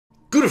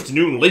Good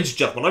afternoon, ladies and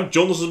gentlemen, I'm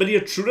John, this is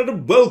Media True,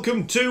 and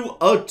welcome to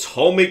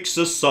Atomic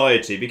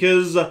Society,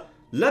 because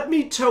let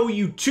me tell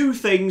you two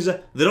things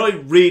that I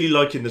really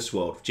like in this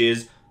world, which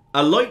is,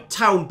 I like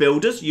town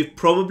builders, you've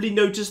probably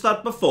noticed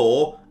that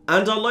before,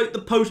 and I like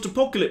the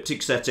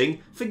post-apocalyptic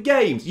setting for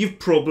games, you've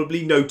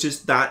probably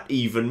noticed that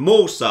even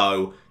more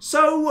so.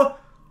 So,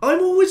 I'm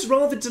always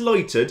rather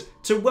delighted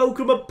to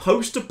welcome a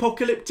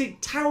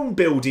post-apocalyptic town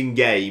building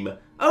game.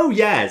 Oh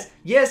yes,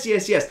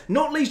 yes.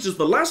 Not least as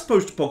the last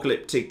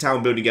post-apocalyptic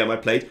town building game I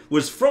played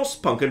was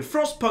Frostpunk, and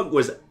Frostpunk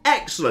was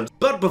excellent.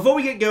 But before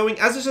we get going,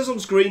 as it says on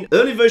screen,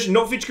 early version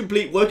not feature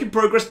complete, work in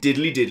progress,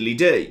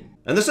 diddly-diddly-dee.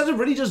 And the setup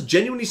really does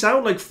genuinely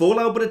sound like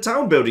Fallout but a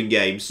town building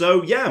game.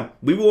 So yeah,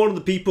 we were one of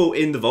the people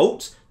in the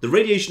vault, the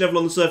radiation level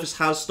on the surface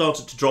has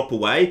started to drop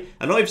away,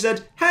 and I've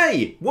said,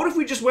 hey, what if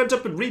we just went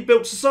up and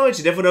rebuilt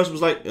society? And everyone else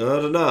was like, I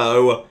don't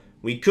know.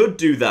 We could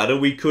do that, or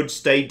we could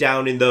stay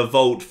down in the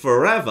vault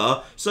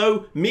forever.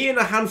 So, me and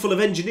a handful of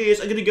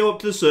engineers are going to go up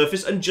to the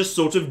surface and just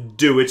sort of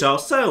do it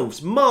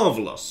ourselves.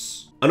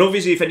 Marvellous. And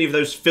obviously, if any of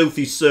those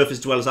filthy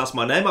surface dwellers ask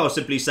my name, I'll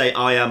simply say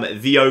I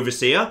am the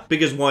Overseer,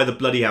 because why the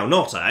bloody hell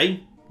not, eh?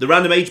 The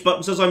random age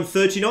button says I'm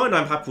 39,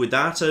 I'm happy with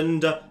that,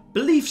 and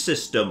belief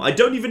system. I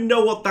don't even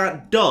know what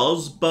that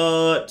does,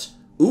 but...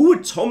 Ooh,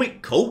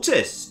 atomic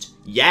cultist.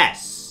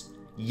 Yes.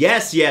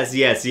 Yes.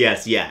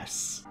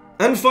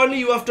 And finally,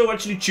 you have to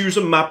actually choose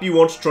a map you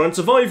want to try and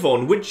survive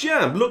on, which,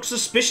 yeah, looks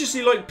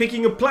suspiciously like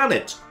picking a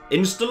planet.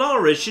 In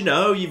Stellaris, you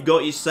know, you've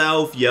got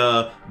yourself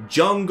your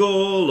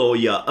jungle, or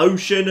your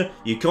ocean,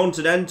 your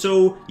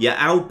continental, your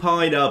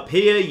alpine up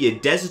here, your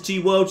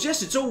deserty worlds.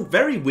 Yes, it's all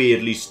very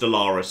weirdly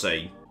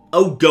Stellaris-y.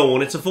 Oh, go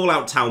on, it's a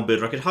Fallout town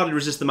builder. I could hardly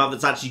resist the map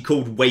that's actually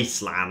called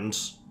Wasteland.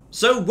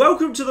 So,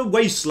 welcome to the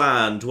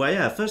Wasteland, where,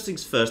 yeah, first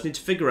things first, need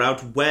to figure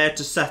out where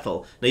to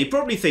settle. Now, you're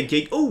probably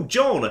thinking, oh,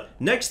 John,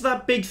 next to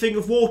that big thing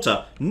of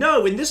water.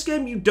 No, in this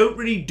game, you don't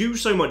really do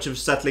so much of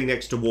settling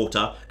next to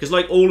water, because,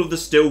 like, all of the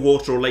still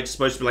water or lakes are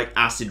supposed to be, like,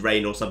 acid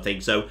rain or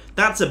something, so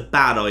that's a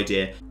bad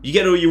idea. You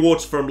get all your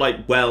water from,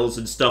 like, wells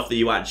and stuff that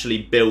you actually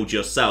build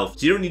yourself,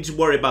 so you don't need to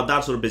worry about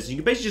that sort of business. You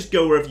can basically just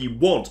go wherever you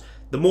want.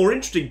 The more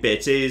interesting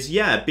bit is,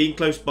 yeah, being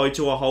close by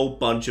to a whole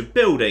bunch of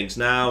buildings.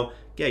 Now...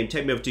 Game,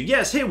 take me over to...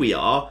 Yes, here we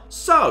are.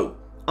 So,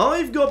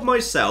 I've got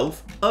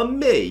myself a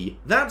me.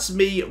 That's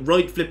me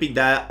right flipping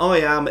there. I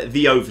am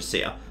the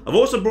Overseer. I've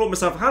also brought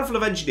myself a handful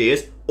of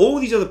engineers. All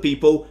these other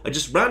people are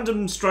just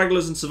random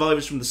stragglers and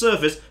survivors from the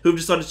surface who've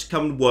decided to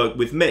come and work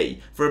with me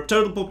for a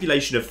total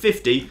population of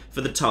 50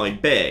 for the time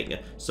being.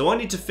 So I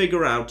need to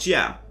figure out,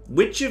 yeah,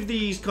 which of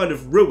these kind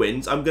of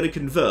ruins I'm going to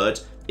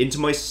convert into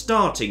my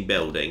starting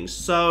buildings.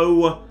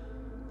 So,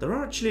 there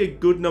are actually a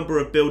good number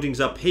of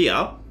buildings up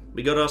here.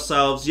 We got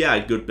ourselves, yeah,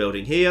 a good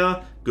building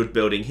here,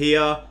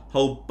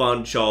 whole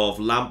bunch of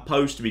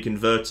lampposts to be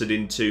converted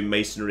into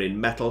masonry and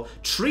metal.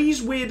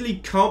 Trees, weirdly,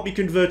 can't be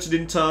converted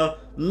into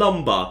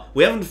lumber.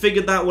 We haven't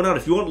figured that one out.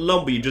 If you want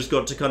lumber, you've just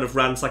got to kind of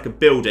ransack a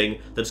building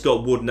that's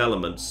got wooden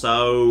elements.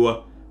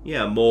 So,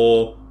 yeah,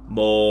 more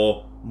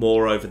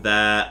over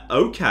there.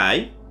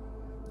 Okay.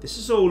 This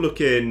is all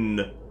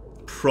looking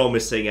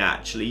promising,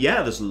 actually.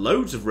 Yeah, there's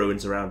loads of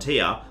ruins around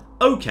here.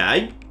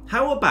 Okay.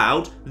 How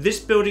about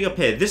this building up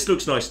here? This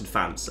looks nice and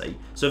fancy.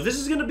 So if this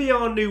is going to be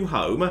our new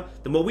home,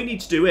 then what we need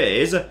to do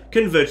is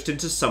convert it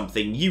into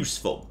something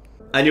useful.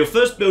 And your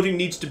first building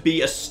needs to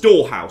be a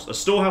storehouse. A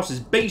storehouse is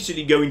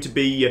basically going to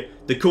be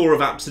the core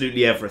of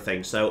absolutely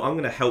everything. So I'm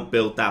going to help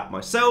build that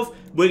myself.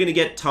 We're going to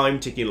get time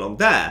ticking along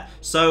there.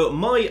 So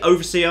my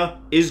Overseer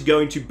is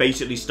going to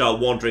basically start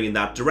wandering in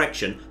that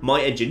direction.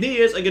 My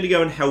engineers are going to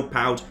go and help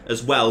out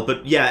as well.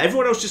 But yeah,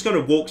 everyone else just kind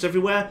of walks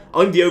everywhere.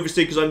 I'm the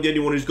Overseer because I'm the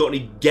only one who's got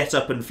any get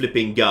up and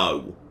flipping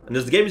go. And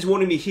as the game is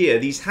warning me here,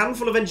 these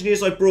handful of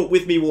engineers I brought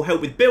with me will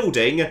help with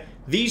building.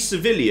 These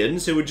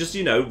civilians, who are just,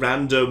 you know,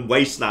 random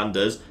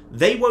wastelanders,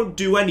 they won't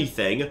do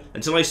anything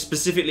until I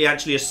specifically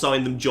actually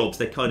assign them jobs.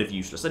 They're kind of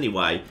useless.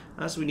 Anyway,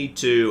 as we need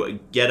to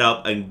get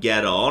up and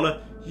get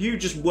on, you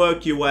just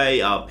work your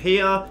way up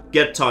here,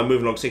 get time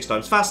moving along 6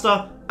 times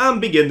faster,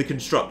 and begin the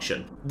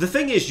construction. The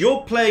thing is,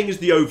 you're playing as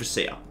the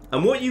Overseer,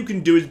 and what you can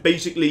do is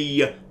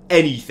basically...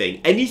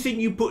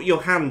 Anything you put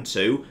your hand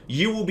to,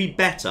 you will be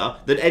better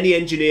than any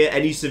engineer,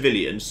 any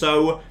civilian.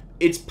 So,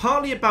 it's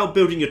partly about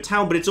building your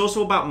town, but it's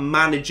also about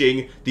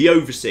managing the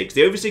Overseer. Because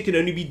the Overseer can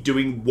only be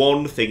doing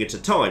one thing at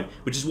a time,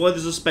 which is why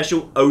there's a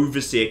special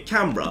Overseer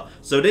camera.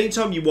 So at any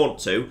time you want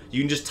to,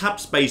 you can just tap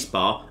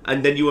spacebar,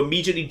 and then you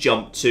immediately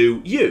jump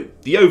to you,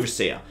 the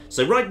Overseer.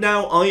 So right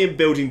now, I am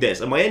building this,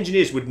 and my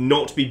engineers would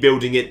not be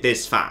building it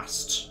this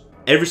fast.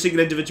 Every single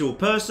individual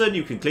person,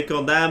 you can click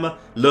on them,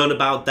 learn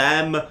about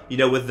them, you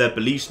know, whether their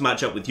beliefs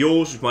match up with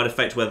yours, which might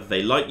affect whether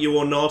they like you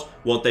or not,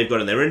 what they've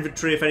got in their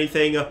inventory, if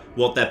anything,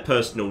 what their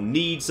personal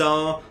needs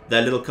are,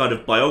 their little kind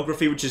of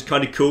biography, which is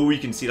kind of cool. You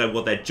can see, like,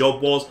 what their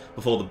job was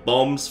before the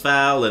bombs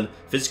fell, and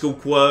physical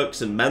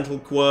quirks and mental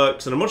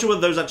quirks, and I'm not sure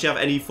whether those actually have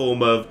any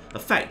form of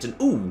effect. And,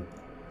 ooh,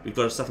 we've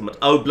got a settlement.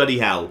 Oh, bloody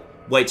hell.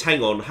 Wait,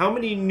 hang on. How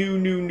many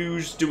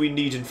news do we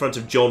need in front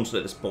of Johnson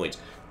at this point?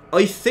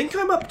 I think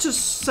I'm up to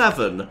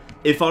 7,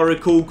 if I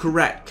recall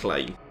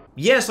correctly.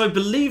 Yes, I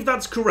believe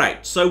that's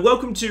correct. So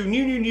welcome to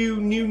new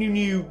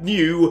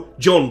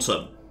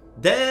Johnton.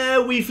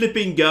 There we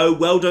flipping go.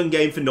 Well done,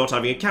 game, for not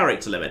having a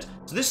character limit.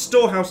 So this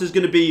storehouse is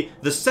going to be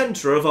the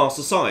centre of our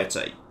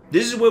society.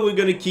 This is where we're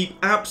going to keep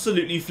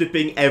absolutely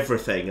flipping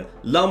everything.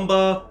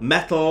 Lumber,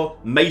 metal,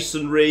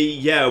 masonry,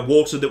 yeah,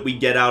 water that we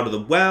get out of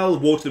the well,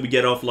 water that we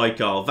get off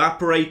like our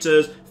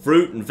evaporators,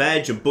 fruit and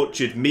veg and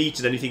butchered meat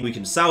and anything we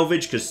can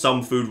salvage, because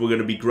some food we're going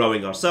to be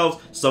growing ourselves,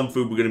 some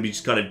food we're going to be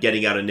just kind of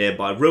getting out of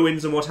nearby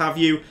ruins and what have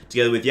you,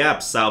 together with, yeah,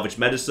 salvage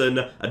medicine,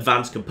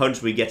 advanced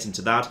components, we get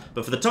into that.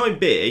 But for the time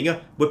being,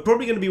 we're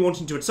probably going to be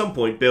wanting to at some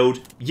point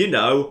build, you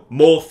know,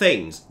 more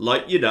things,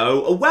 like, you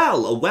know, a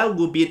well. A well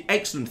will be an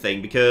excellent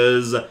thing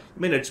because, you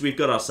may notice we've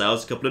got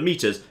ourselves a couple of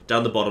meters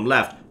down the bottom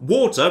left.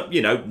 Water,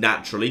 you know,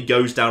 naturally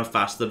goes down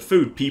faster than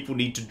food. People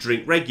need to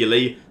drink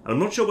regularly, and I'm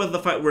not sure whether the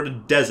fact we're in a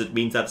desert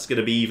means that's going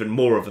to be even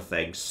more of a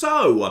thing.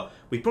 So,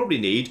 we probably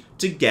need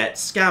to get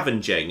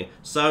scavenging.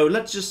 So,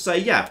 let's just say,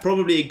 yeah,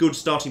 probably a good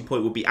starting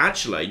point would be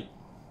actually...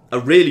 A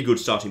really good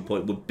starting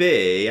point would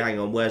be... Hang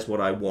on, where's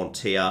what I want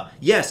here?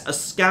 Yes, a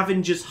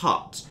scavenger's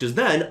hut. Because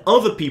then,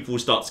 other people will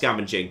start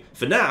scavenging.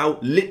 For now,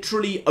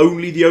 literally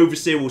only the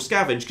overseer will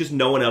scavenge because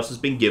no one else has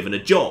been given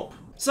a job.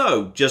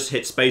 So, just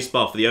hit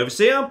spacebar for the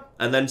overseer,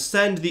 and then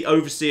send the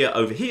overseer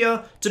over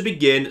here to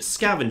begin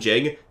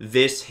scavenging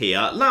this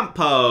here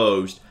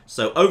lamppost.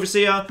 So,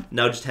 overseer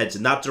now just heads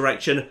in that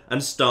direction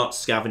and starts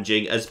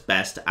scavenging as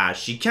best as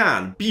she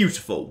can.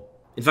 Beautiful.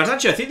 In fact,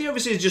 actually, I think the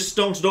overseer just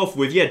started off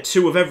with, yeah,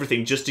 2 of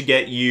everything just to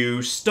get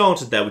you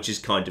started there, which is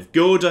kind of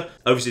good.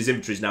 Overseer's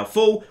inventory is now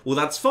full. Well,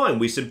 that's fine.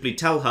 We simply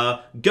tell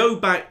her, go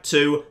back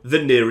to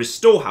the nearest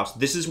storehouse.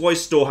 This is why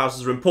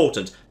storehouses are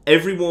important.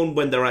 Everyone,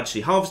 when they're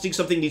actually harvesting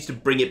something, needs to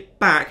bring it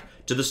back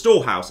to the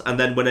storehouse, and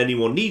then when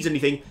anyone needs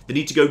anything, they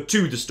need to go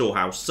to the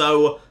storehouse.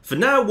 So, for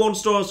now, 1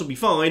 storehouse will be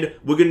fine.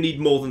 We're going to need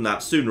more than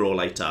that sooner or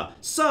later.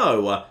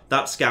 So,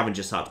 that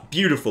scavenger's hut.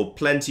 Beautiful,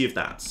 plenty of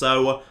that.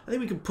 So, I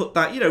think we can put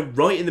that, you know,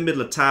 right in the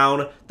middle of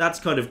town. That's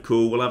kind of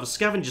cool. We'll have a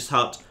scavenger's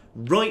hut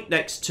right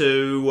next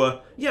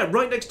to,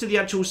 right next to the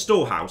actual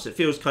storehouse. It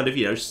feels kind of,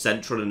 you know,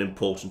 central and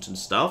important and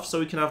stuff. So,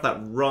 we can have that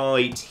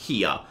right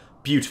here.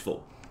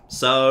 Beautiful.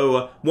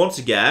 So, once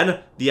again,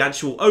 the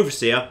actual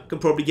overseer can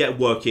probably get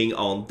working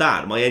on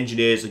that. My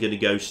engineers are going to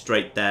go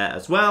straight there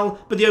as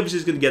well, but the overseer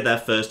is going to get there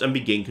first and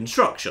begin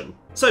construction.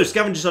 So,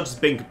 scavenger's hut has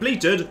been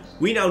completed.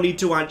 We now need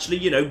to actually,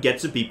 you know, get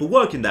some people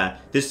working there.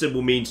 This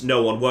symbol means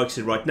no one works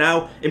here right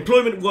now.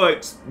 Employment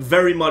works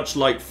very much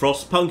like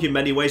Frostpunk in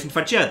many ways. In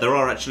fact, yeah, there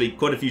are actually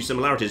quite a few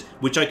similarities,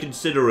 which I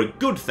consider a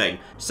good thing.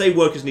 Say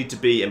workers need to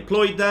be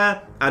employed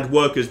there, and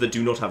workers that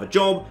do not have a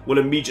job will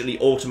immediately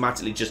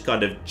automatically just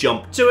kind of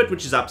jump to it,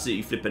 which is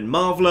absolutely flippin'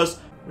 marvellous.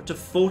 We're to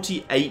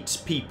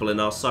 48 people in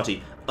our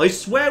society. I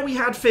swear we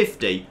had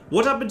 50.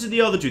 What happened to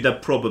the other 2? They're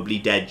probably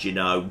dead, you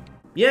know.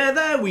 Yeah,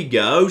 there we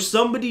go.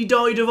 Somebody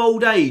died of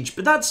old age,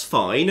 but that's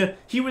fine.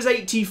 He was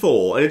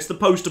 84, and it's the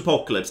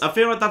post-apocalypse. I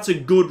feel like that's a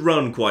good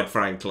run, quite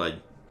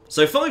frankly.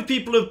 So 5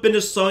 people have been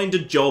assigned a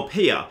job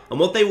here, and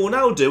what they will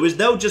now do is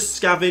they'll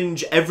just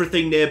scavenge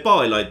everything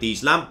nearby, like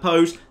these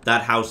lampposts,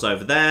 that house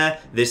over there,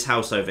 this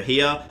house over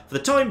here. For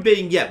the time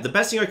being, yeah, the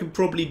best thing I can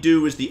probably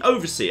do as the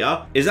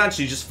overseer is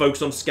actually just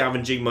focus on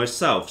scavenging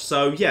myself.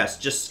 So yes,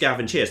 just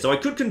scavenge here. So I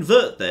could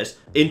convert this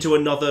into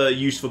another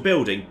useful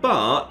building,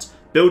 but...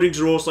 buildings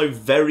are also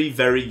very,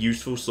 very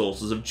useful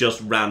sources of just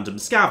random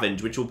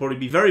scavenge, which will probably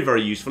be very,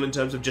 very useful in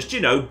terms of just,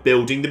 you know,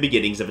 building the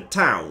beginnings of a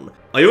town.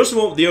 I also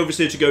want the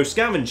overseer to go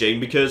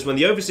scavenging, because when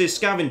the overseer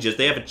scavenges,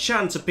 they have a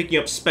chance of picking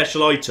up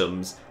special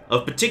items.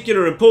 Of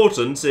particular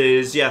importance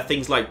is, yeah,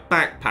 things like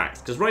backpacks,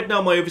 because right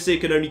now my overseer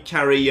can only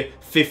carry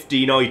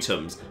 15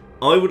 items.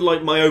 I would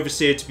like my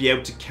overseer to be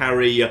able to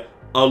carry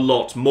a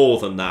lot more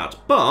than that,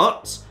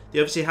 but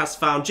the overseer has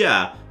found,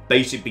 yeah,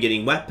 basic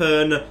beginning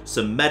weapon,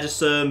 some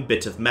medicine,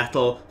 bit of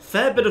metal,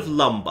 fair bit of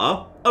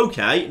lumber.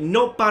 Okay,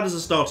 not bad as a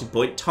starting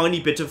point,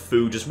 tiny bit of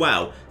food as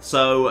well.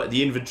 So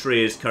the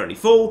inventory is currently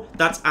full,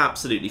 that's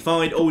absolutely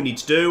fine. All we need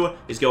to do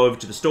is go over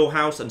to the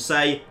storehouse and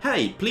say,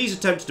 hey, please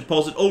attempt to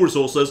deposit all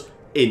resources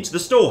into the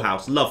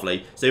storehouse.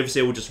 Lovely. So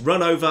obviously we'll just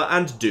run over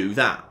and do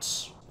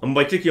that. And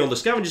by clicking on the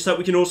scavenger's hut,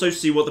 we can also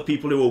see what the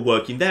people who are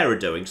working there are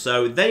doing.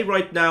 So they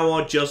right now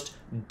are just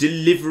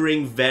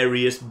delivering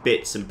various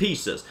bits and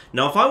pieces.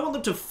 Now, if I want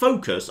them to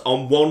focus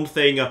on one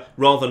thing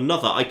rather than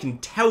another, I can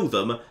tell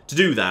them to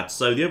do that.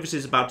 So the overseer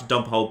is about to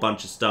dump a whole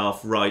bunch of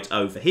stuff right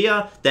over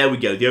here. There we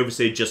go. The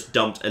overseer just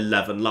dumped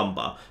 11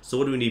 lumber. So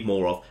what do we need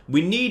more of?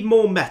 We need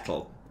more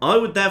metal. I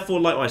would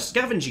therefore like my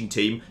scavenging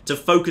team to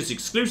focus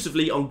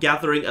exclusively on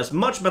gathering as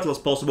much metal as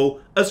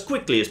possible, as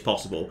quickly as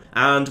possible.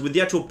 And with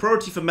the actual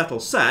priority for metal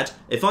set,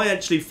 if I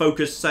actually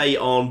focus, say,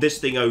 on this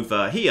thing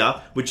over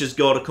here, which has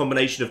got a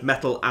combination of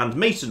metal and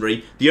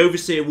masonry, the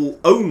overseer will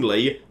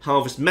only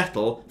harvest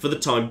metal for the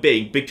time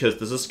being because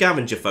there's a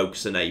scavenger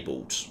focus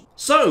enabled.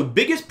 So,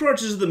 biggest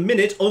priorities at the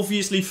minute,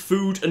 obviously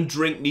food and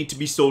drink need to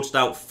be sorted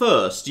out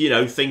first. You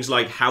know, things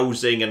like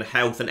housing and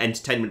health and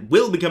entertainment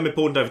will become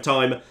important over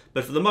time,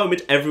 but for the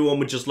moment, everyone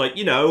would just like,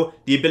 you know,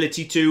 the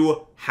ability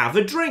to have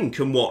a drink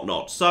and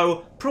whatnot.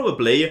 So,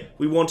 probably,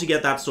 we want to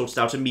get that sorted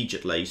out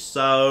immediately.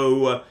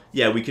 So,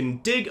 yeah, we can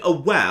dig a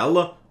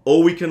well,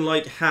 or we can,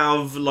 like,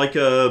 have, like,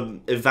 a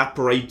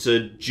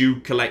evaporator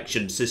dew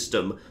collection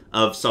system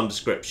of some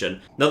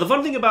description. Now, the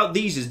fun thing about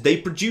these is they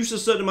produce a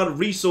certain amount of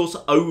resource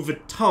over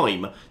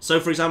time. So,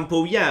 for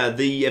example, yeah,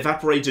 the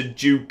evaporated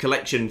dew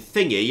collection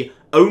thingy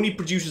only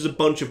produces a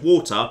bunch of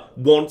water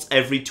once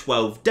every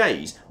 12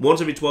 days.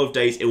 Once every 12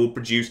 days, it will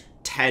produce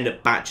 10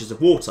 batches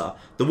of water.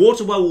 The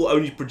water well will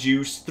only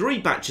produce 3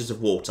 batches of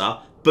water,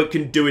 but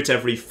can do it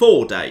every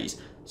 4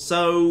 days.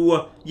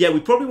 So, yeah, we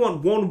probably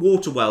want 1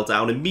 water well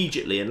down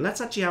immediately, and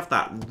let's actually have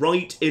that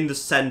right in the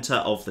centre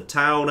of the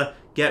town.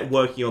 Get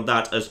working on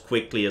that as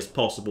quickly as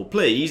possible,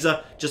 please.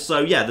 Just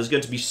so, yeah, there's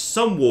going to be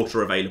some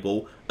water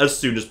available as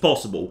soon as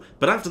possible.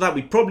 But after that,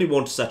 we probably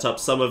want to set up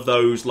some of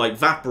those, like,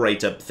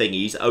 evaporator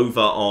thingies over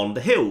on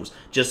the hills.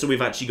 Just so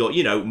we've actually got,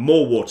 you know,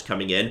 more water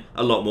coming in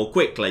a lot more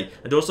quickly.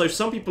 And also,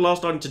 some people are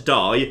starting to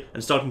die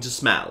and starting to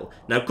smell.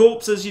 Now,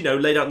 corpses, you know,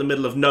 laid out in the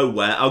middle of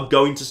nowhere are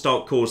going to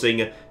start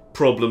causing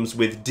problems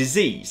with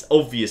disease,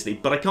 obviously.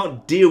 But I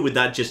can't deal with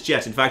that just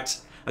yet. In fact,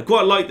 I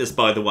quite like this,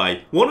 by the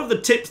way. One of the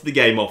tips the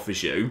game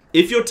offers you,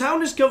 if your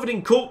town is covered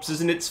in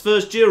corpses in its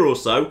first year or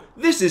so,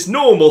 this is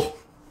normal.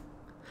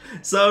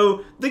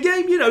 So, the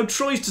game, you know,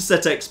 tries to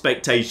set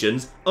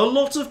expectations. A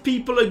lot of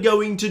people are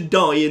going to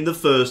die in the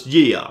first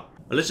year.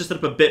 And let's just set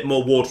up a bit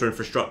more water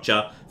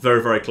infrastructure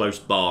very, very close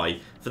by.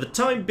 For the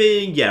time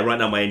being, yeah, right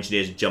now my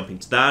engineers are jumping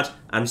to that,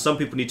 and some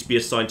people need to be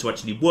assigned to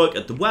actually work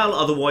at the well,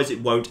 otherwise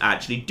it won't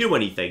actually do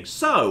anything.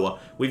 So,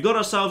 we've got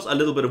ourselves a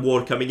little bit of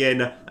water coming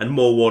in, and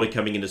more water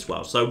coming in as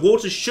well. So,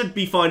 water should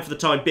be fine for the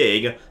time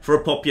being, for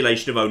a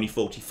population of only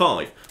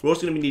 45. We're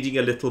also going to be needing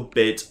a little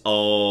bit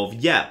of,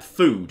 yeah,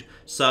 food.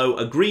 So,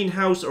 a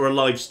greenhouse or a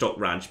livestock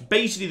ranch.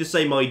 Basically the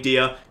same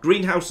idea.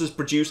 Greenhouses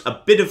produce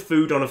a bit of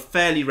food on a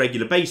fairly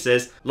regular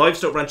basis.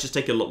 Livestock ranches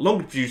take a lot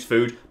longer to produce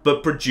food,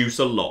 but produce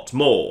a lot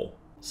more.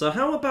 So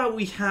how about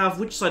we have,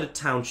 which side of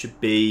town should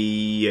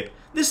be...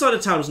 This side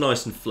of town's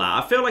nice and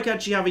flat. I feel like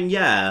actually having,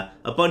 yeah,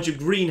 a bunch of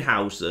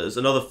greenhouses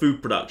and other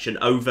food production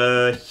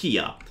over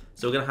here.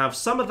 So we're going to have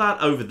some of that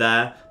over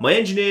there. My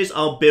engineers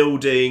are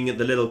building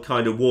the little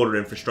kind of water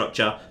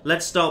infrastructure.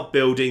 Let's start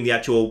building the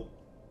actual...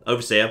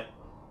 Overseer.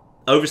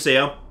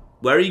 Overseer.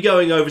 Where are you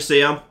going,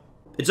 Overseer?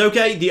 It's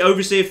okay, the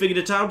Overseer figured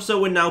it out, so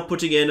we're now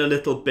putting in a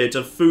little bit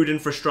of food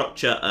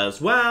infrastructure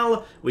as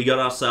well. We got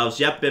ourselves,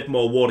 yeah, a bit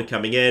more water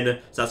coming in,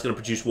 so that's going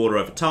to produce water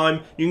over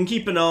time. You can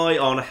keep an eye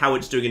on how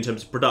it's doing in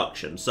terms of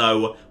production.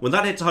 So, when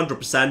that hits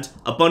 100%,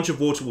 a bunch of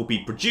water will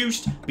be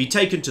produced, be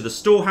taken to the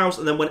storehouse,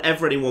 and then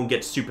whenever anyone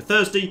gets super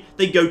thirsty,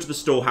 they go to the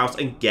storehouse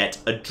and get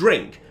a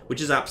drink,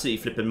 which is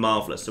absolutely flippin'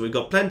 marvellous. So we've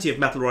got plenty of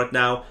metal right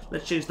now.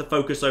 Let's change the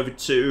focus over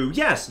to,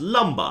 yes,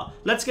 lumber.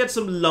 Let's get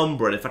some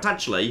lumber, and in fact,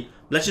 actually,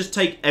 let's just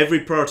take every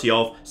priority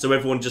off so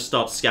everyone just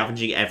starts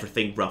scavenging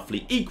everything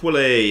roughly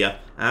equally.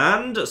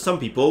 And some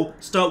people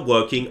start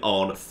working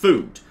on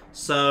food.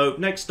 So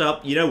next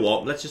up, you know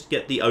what, let's just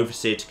get the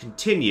Overseer to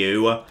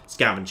continue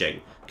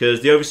scavenging.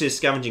 Because the Overseer is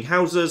scavenging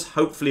houses.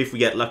 Hopefully, if we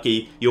get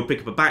lucky, you'll pick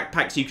up a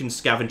backpack so you can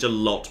scavenge a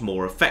lot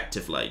more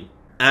effectively.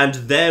 And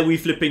there we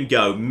flipping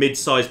go,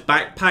 mid-sized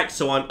backpack,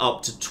 so I'm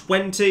up to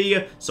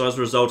 20, so as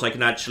a result I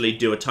can actually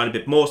do a tiny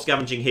bit more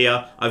scavenging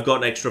here. I've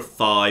got an extra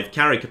 5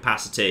 carry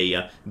capacity,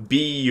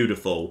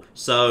 beautiful.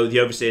 So the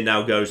Overseer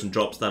now goes and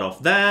drops that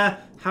off there.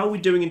 How are we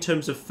doing in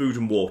terms of food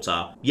and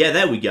water? Yeah,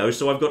 there we go,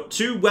 so I've got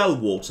 2 well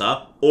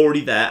water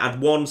already there,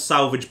 and 1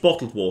 salvage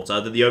bottled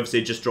water that the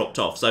Overseer just dropped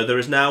off. So there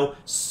is now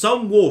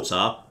some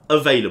water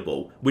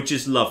available, which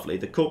is lovely.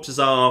 The corpses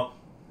are...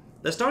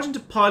 they're starting to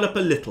pile up a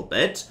little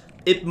bit.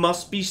 It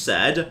must be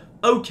said,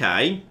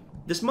 okay,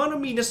 this might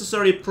not be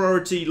necessarily a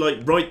priority, like,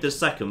 right this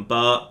second,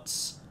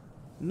 but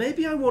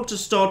maybe I want to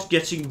start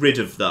getting rid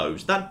of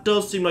those. That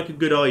does seem like a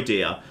good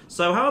idea.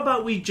 So how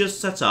about we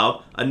just set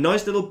up a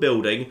nice little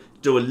building,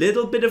 do a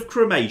little bit of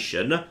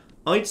cremation.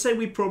 I'd say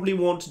we probably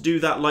want to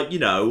do that, like, you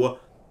know,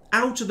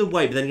 out of the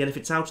way, but then again, if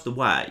it's out of the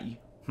way,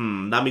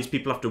 that means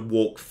people have to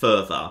walk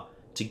further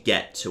to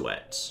get to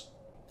it.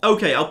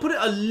 Okay, I'll put it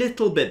a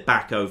little bit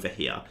back over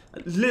here.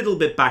 A little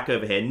bit back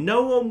over here.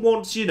 No one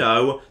wants, you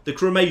know, the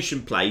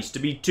cremation place to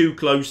be too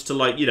close to,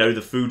 like, you know, the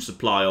food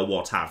supply or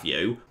what have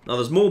you. Now,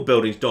 there's more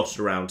buildings dotted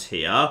around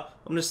here. I'm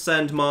going to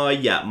send my,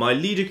 yeah, my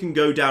leader can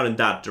go down in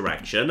that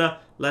direction.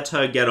 Let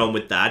her get on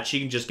with that. She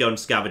can just go and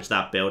scavenge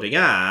that building.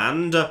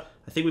 And I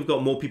think we've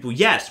got more people.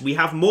 Yes, we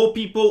have more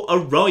people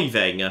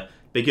arriving.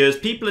 Because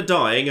people are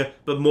dying,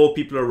 but more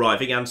people are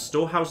arriving, and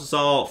storehouses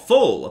are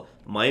full.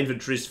 My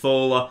inventory's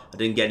full. I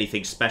didn't get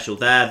anything special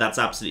there. That's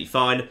absolutely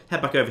fine.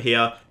 Head back over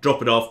here.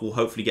 Drop it off. We'll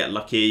hopefully get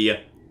lucky.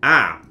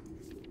 Ah.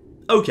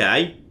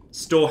 Okay.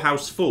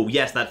 Storehouse full.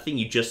 Yes, that thing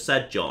you just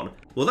said, John.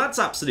 Well, that's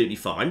absolutely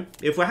fine.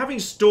 If we're having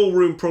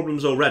storeroom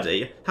problems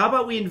already, how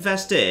about we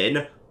invest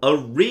in a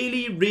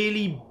really,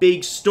 really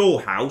big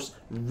storehouse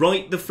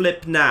right the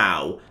flip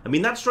now. I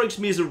mean, that strikes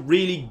me as a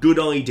really good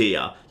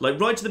idea. Like,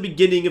 right to the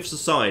beginning of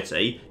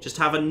society, just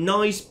have a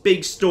nice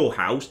big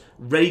storehouse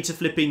ready to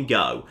flipping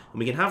go. And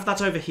we can have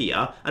that over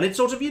here, and it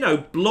sort of, you know,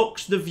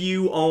 blocks the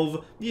view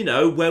of, you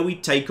know, where we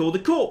take all the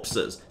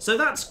corpses. So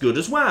that's good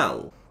as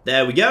well.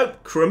 There we go.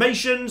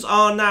 Cremations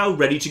are now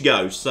ready to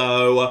go.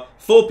 So,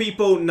 4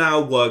 people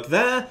now work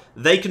there.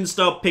 They can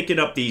start picking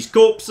up these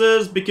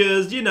corpses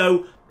because, you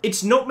know,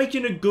 it's not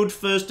making a good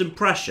first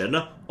impression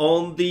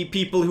on the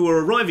people who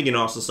are arriving in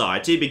our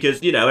society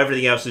because, you know,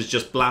 everything else is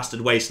just blasted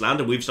wasteland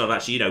and we've started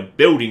actually, you know,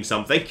 building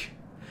something.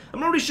 I'm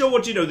not really sure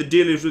what, you know, the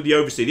deal is with the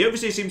Overseer. The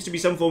Overseer seems to be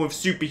some form of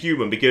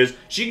superhuman because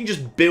she can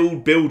just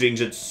build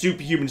buildings at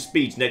superhuman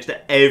speeds next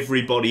to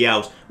everybody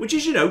else, which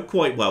is, you know,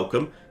 quite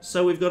welcome.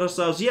 So we've got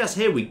ourselves, yes,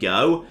 here we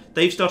go.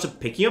 They've started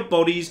picking up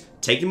bodies,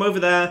 taking them over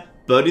there,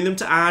 burning them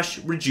to ash,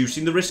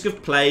 reducing the risk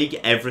of plague.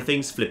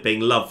 Everything's flipping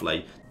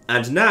lovely.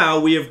 And now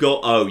we have got,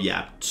 oh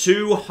yeah,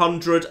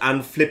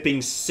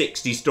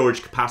 260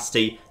 storage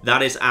capacity.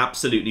 That is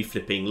absolutely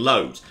flipping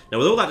loads. Now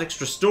with all that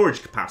extra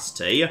storage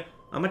capacity,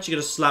 I'm actually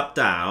going to slap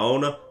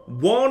down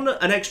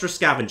an extra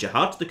scavenger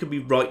hut that could be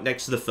right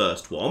next to the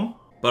first one.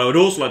 But I would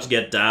also like to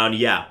get down,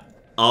 yeah,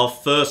 our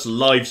first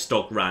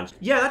livestock ranch.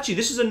 Yeah, actually,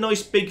 this is a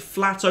nice big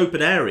flat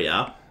open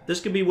area. This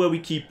could be where we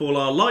keep all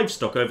our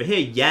livestock over here.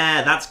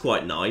 Yeah, that's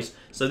quite nice.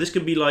 So this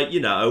could be like, you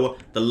know,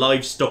 the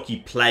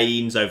livestocky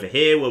plains over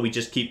here where we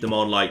just keep them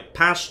on like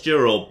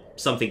pasture or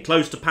something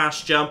close to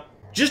pasture.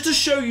 Just to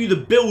show you the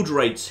build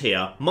rates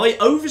here, my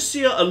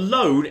Overseer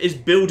alone is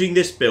building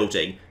this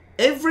building.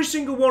 Every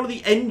single one of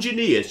the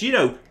engineers, you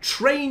know,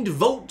 trained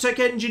Vault-Tec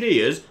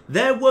engineers,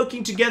 they're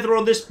working together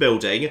on this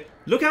building.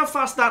 Look how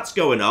fast that's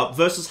going up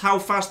versus how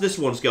fast this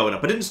one's going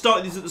up. I didn't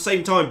start these at the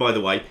same time, by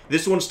the way.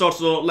 This one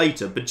started a lot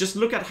later, but just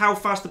look at how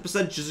fast the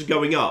percentages are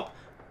going up.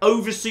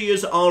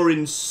 Overseers are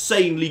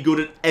insanely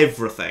good at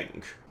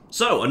everything.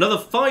 So, another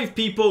 5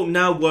 people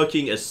now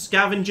working as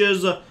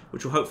scavengers,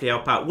 which will hopefully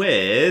help out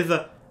with...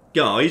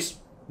 Guys,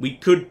 we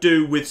could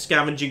do with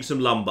scavenging some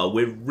lumber.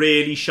 We're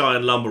really shy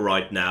on lumber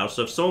right now,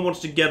 so if someone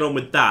wants to get on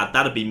with that,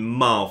 that'd be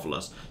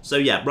marvellous. So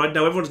yeah, right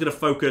now everyone's going to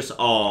focus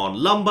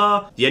on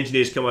lumber. The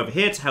engineers come over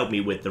here to help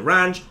me with the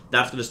ranch.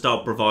 That's going to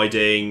start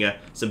providing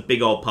some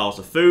big old piles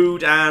of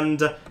food,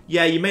 and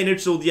yeah, you may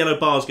notice all the yellow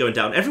bars going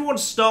down. Everyone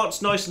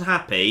starts nice and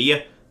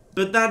happy,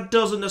 but that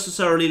doesn't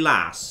necessarily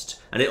last.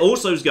 And it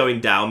also is going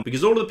down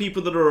because all of the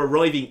people that are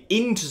arriving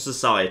into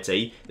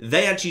society,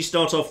 they actually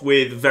start off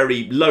with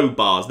very low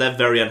bars. They're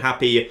very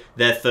unhappy,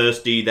 they're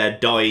thirsty, they're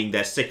dying,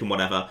 they're sick and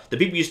whatever. The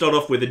people you start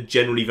off with are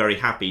generally very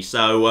happy.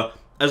 So,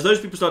 as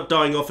those people start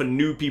dying off and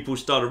new people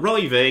start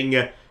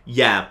arriving,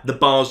 yeah, the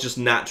bars just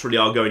naturally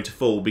are going to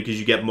fall because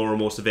you get more and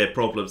more severe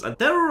problems. And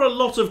there are a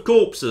lot of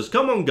corpses.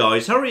 Come on,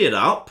 guys, hurry it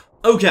up.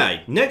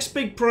 Okay, next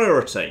big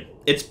priority.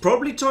 It's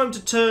probably time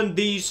to turn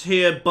these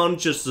here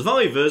bunch of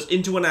survivors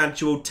into an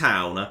actual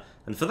town.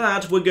 And for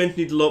that, we're going to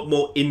need a lot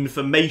more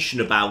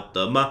information about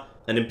them.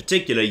 And in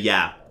particular,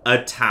 yeah,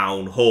 a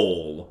town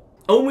hall.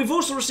 Oh, and we've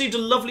also received a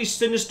lovely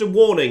sinister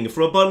warning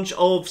for a bunch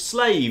of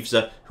slaves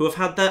who have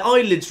had their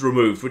eyelids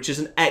removed, which is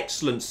an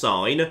excellent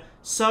sign.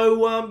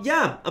 So,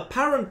 yeah,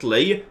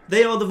 apparently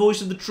they are the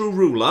voice of the true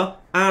ruler.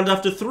 And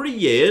after 3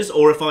 years,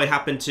 or if I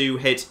happen to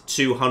hit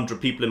 200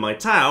 people in my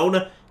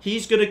town,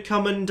 he's going to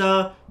come and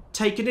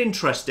take an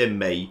interest in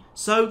me.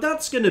 So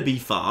that's going to be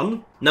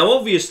fun. Now,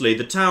 obviously,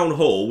 the town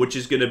hall, which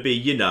is going to be,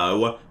 you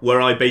know, where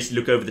I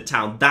basically look over the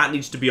town, that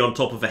needs to be on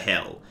top of a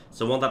hill.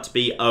 So I want that to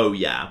be, oh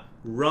yeah,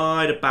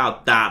 right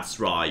about that's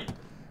right.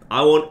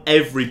 I want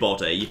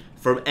everybody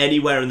from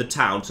anywhere in the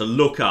town to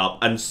look up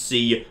and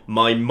see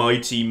my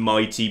mighty,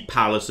 mighty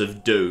Palace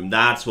of Doom.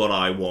 That's what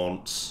I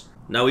want.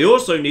 Now, we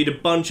also need a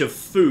bunch of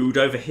food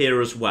over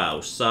here as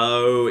well.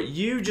 So,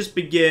 you just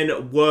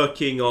begin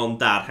working on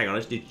that. Hang on, I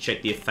just need to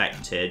check the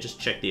effect here. Just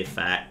check the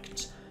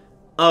effect.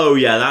 Oh,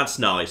 yeah, that's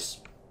nice.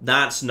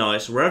 That's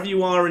nice. Wherever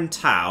you are in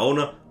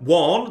town,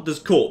 1, there's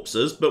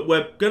corpses, but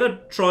we're going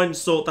to try and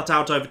sort that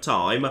out over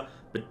time.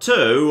 But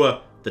 2,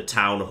 the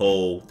town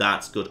hall.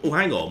 That's good. Oh,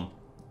 hang on.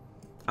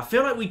 I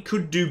feel like we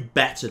could do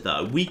better,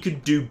 though. We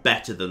could do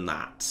better than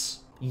that.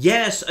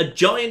 Yes, a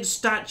giant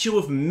statue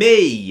of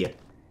me.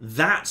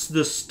 That's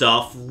the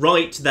stuff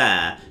right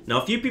there.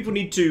 Now, a few people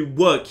need to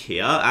work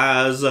here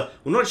as, well,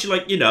 not actually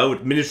like, you know,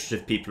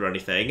 administrative people or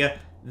anything.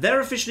 They're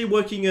officially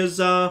working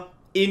as,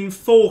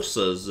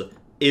 enforcers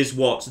is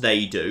what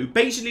they do.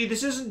 Basically,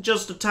 this isn't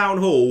just a town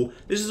hall.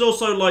 This is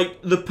also,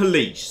 like, the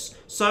police.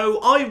 So,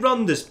 I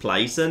run this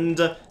place, and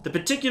the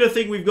particular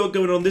thing we've got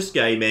going on this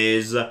game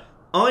is...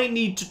 I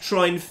need to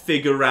try and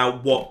figure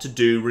out what to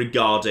do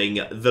regarding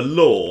the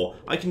law.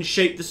 I can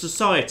shape the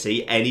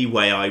society any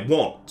way I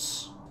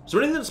want. So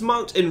anything that's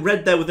marked in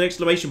red there with an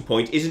exclamation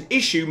point is an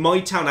issue my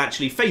town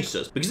actually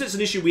faces. Because it's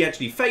an issue we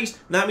actually face,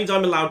 that means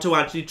I'm allowed to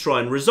actually try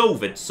and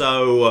resolve it.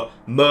 So,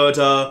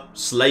 murder,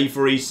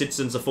 slavery,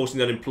 citizens are forcing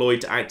the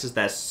unemployed to act as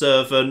their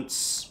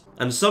servants.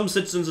 And some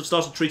citizens have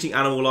started treating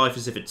animal life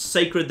as if it's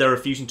sacred. They're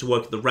refusing to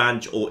work at the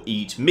ranch or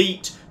eat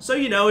meat. So,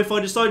 you know, if I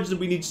decided that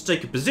we need to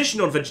take a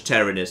position on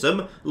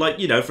vegetarianism, like,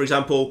 you know, for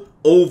example,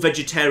 all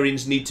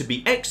vegetarians need to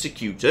be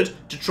executed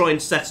to try and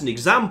set an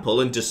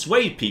example and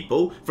dissuade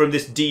people from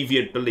this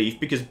deviant belief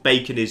because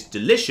bacon is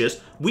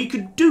delicious, we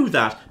could do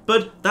that,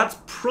 but that's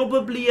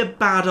probably a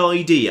bad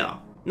idea.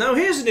 Now,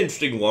 here's an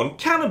interesting one.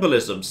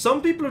 Cannibalism.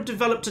 Some people have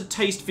developed a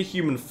taste for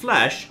human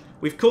flesh.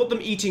 We've caught them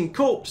eating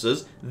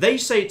corpses. They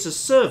say it's a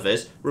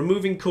service,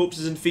 removing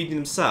corpses and feeding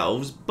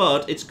themselves,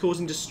 but it's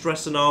causing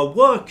distress in our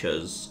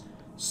workers.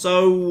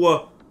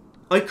 So,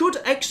 I could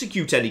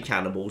execute any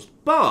cannibals,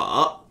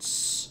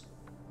 but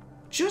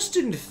just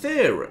in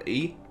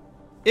theory,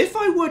 if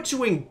I were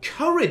to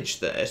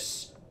encourage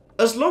this,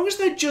 as long as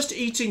they're just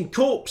eating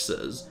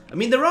corpses, I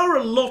mean, there are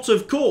a lot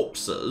of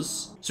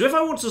corpses. So if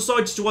I want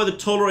society to either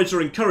tolerate or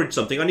encourage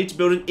something, I need to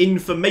build an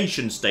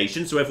information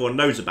station so everyone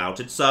knows about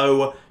it.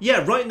 So,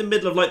 yeah, right in the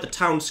middle of, like, the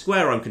town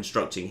square I'm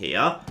constructing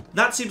here.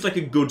 That seems like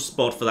a good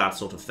spot for that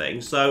sort of thing.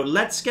 So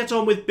let's get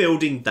on with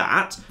building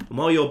that. And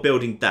while you're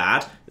building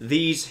that,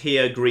 these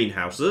here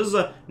greenhouses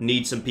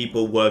need some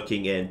people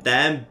working in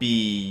them.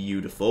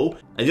 Beautiful.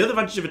 And the other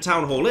advantage of a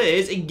town hall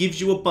is it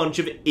gives you a bunch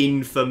of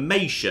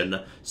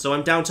information. So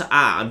I'm down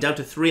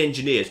to 3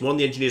 engineers. One of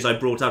the engineers I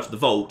brought out of the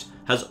vault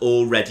has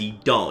already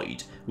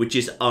died, which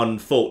is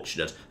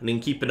unfortunate. And then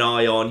keep an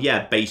eye on,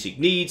 yeah, basic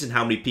needs and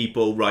how many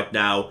people right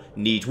now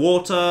need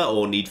water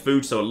or need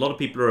food. So a lot of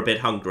people are a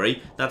bit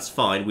hungry. That's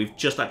fine. We've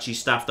just actually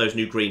staffed those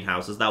new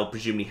greenhouses. That will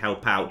presumably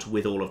help out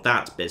with all of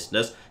that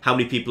business. How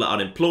many people are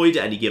unemployed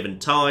at any given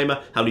time?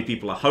 How many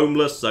people are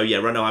homeless? So yeah,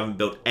 right now I haven't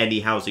built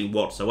any housing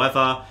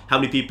whatsoever. How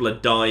many people are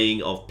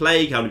dying of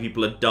plague? How many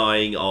people are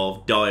dying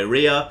of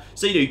diarrhea?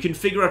 So, you know, you can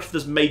figure out if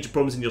there's major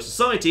problems in your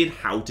society and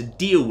how to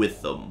deal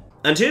with them.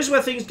 And here's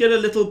where things get a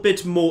little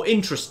bit more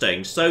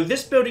interesting. So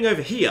this building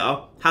over here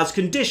has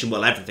condition.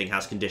 Well, everything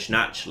has condition,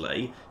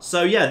 actually.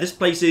 So yeah, this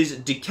place is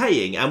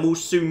decaying and will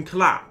soon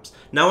collapse.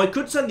 Now, I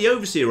could send the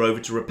Overseer over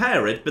to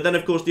repair it, but then,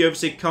 of course, the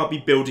Overseer can't be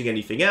building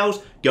anything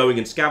else, going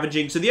and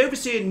scavenging. So the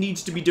Overseer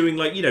needs to be doing,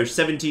 like, you know,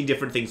 17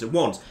 different things at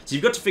once. So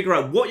you've got to figure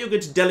out what you're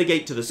going to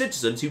delegate to the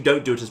citizens who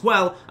don't do it as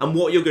well, and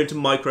what you're going to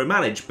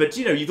micromanage. But,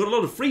 you know, you've got a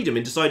lot of freedom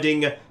in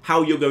deciding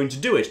how you're going to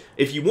do it.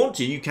 If you want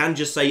to, you can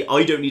just say,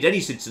 I don't need any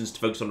citizens to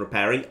focus on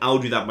repairing, I'll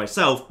do that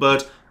myself,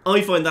 but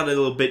I find that a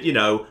little bit, you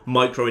know,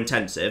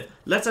 micro-intensive.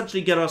 Let's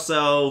actually get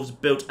ourselves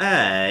built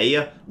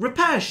a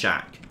repair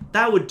shack.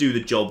 That would do the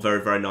job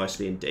very, very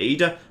nicely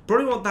indeed.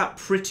 Probably want that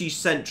pretty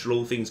central,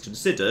 all things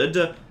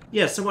considered.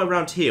 Yeah, somewhere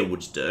around here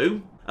would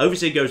do.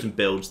 Overseer goes and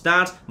builds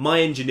that.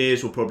 My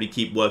engineers will probably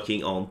keep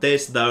working on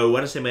this, though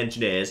when I say my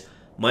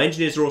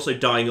engineers are also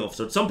dying off.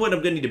 So at some point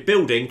I'm going to need a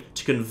building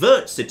to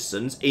convert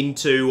citizens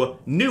into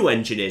new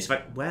engineers. In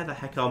fact, where the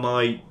heck are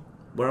my...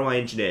 Where are my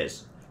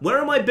engineers? Where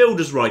are my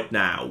builders right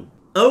now?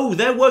 Oh,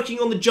 they're working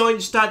on the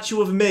giant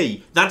statue of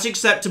me. That's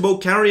acceptable.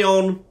 Carry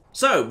on.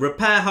 So,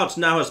 Repair Hut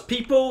now has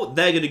people.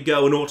 They're going to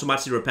go and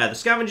automatically repair the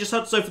Scavenger's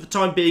Hut. So for the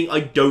time being,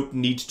 I don't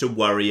need to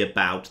worry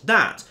about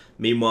that.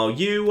 Meanwhile,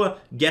 you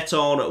get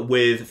on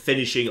with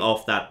finishing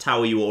off that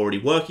tower you were already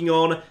working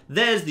on.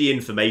 There's the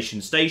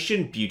information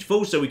station.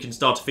 Beautiful. So we can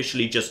start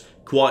officially just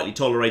quietly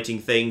tolerating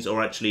things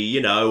or actually, you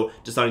know,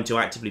 deciding to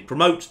actively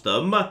promote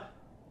them.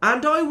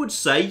 And I would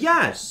say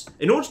yes.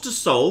 In order to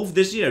solve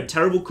this, you know,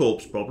 terrible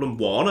corpse problem,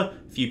 1, a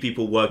few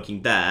people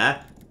working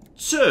there.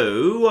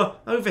 2,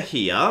 over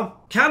here,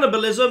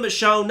 cannibalism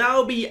shall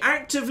now be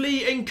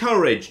actively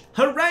encouraged.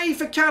 Hooray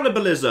for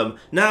cannibalism!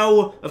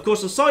 Now, of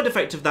course, the side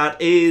effect of that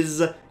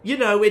is, you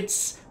know,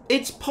 it's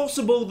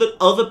possible that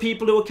other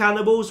people who are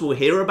cannibals will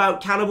hear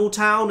about Cannibal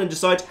Town and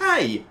decide,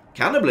 hey,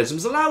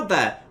 cannibalism's allowed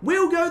there.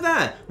 We'll go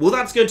there. Well,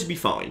 that's going to be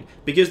fine,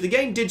 because the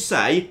game did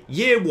say,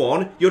 year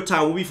 1, your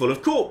town will be full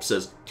of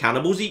corpses.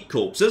 Cannibals eat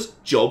corpses,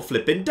 job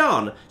flipping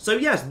done. So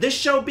yes, this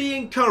shall be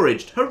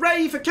encouraged.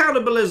 Hooray for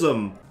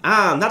cannibalism!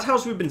 And that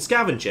house we've been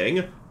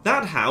scavenging,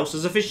 that house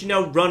has officially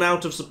now run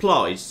out of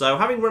supplies. So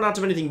having run out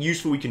of anything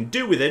useful we can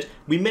do with it,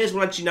 we may as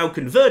well actually now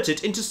convert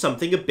it into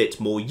something a bit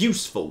more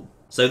useful.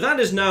 So that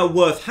is now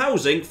worth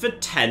housing for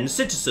 10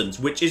 citizens,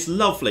 which is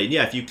lovely. And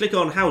yeah, if you click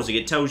on housing,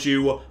 it tells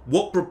you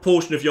what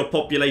proportion of your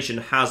population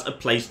has a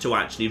place to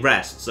actually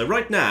rest. So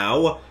right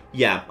now,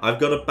 yeah, I've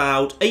got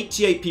about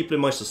 88 people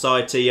in my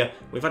society.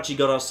 We've actually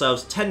got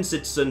ourselves 10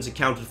 citizens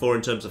accounted for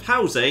in terms of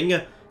housing.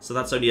 So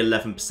that's only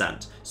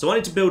 11%. So I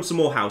need to build some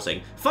more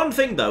housing. Fun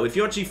thing though, if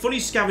you actually fully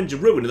scavenge a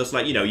ruin, that's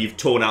like, you know, you've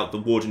torn out the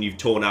wood and you've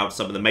torn out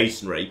some of the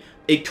masonry,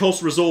 it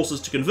costs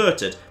resources to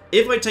convert it.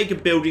 If I take a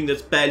building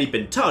that's barely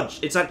been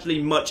touched, it's actually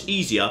much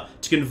easier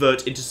to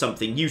convert into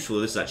something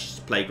useful. This is actually just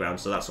a playground,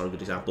 so that's not a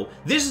good example.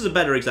 This is a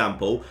better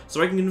example,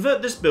 so I can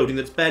convert this building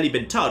that's barely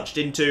been touched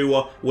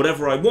into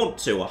whatever I want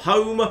to. A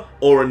home,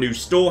 or a new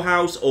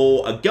storehouse,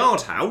 or a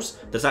guardhouse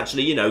that's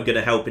actually, you know, going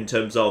to help in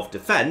terms of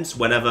defense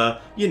whenever,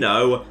 you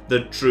know,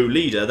 the true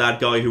leader, that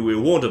guy who we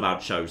were warned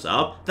roundabout shows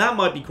up, that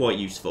might be quite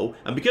useful.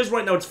 And because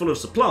right now it's full of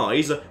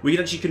supplies, we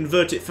can actually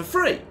convert it for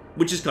free,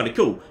 which is kind of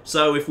cool.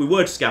 So if we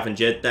were to scavenge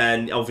it,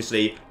 then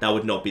obviously that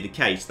would not be the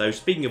case. Though,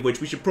 speaking of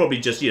which, we should probably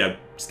just, you know,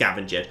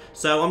 scavenge it.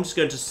 So I'm just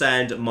going to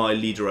send my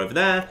leader over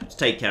there to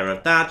take care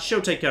of that.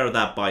 She'll take care of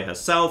that by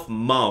herself.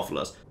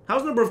 Marvellous.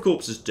 How's the number of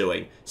corpses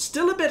doing?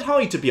 Still a bit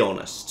high, to be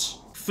honest.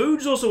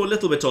 Food's also a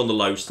little bit on the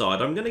low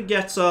side. I'm going to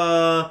get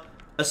a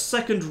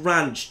second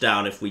ranch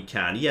down if we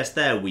can. Yes,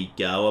 there we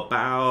go.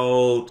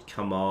 About...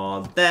 Come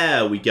on.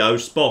 There we go.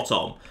 Spot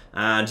on.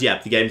 And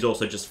yeah, the game's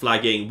also just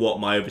flagging what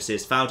my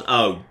overseers found.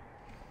 Oh.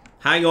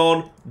 Hang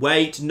on.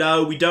 Wait.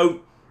 No, we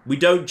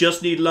don't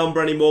just need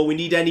lumber anymore. We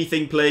need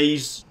anything,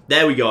 please.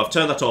 There we go. I've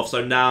turned that off.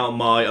 So now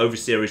my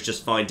overseer is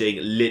just finding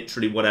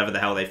literally whatever the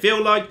hell they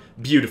feel like.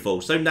 Beautiful.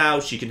 So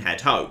now she can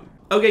head home.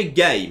 Okay,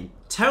 game.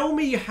 Tell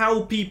me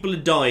how people are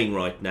dying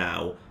right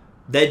now.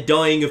 They're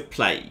dying of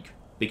plague.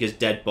 Because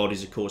dead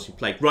bodies are causing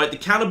plague. Right, the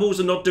cannibals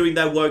are not doing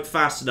their work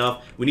fast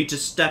enough. We need to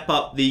step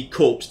up the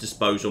corpse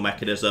disposal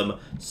mechanism.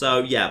 So,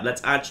 yeah,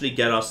 let's actually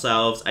get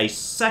ourselves a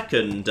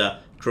second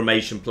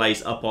cremation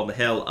place up on the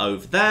hill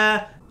over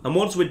there. And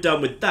once we're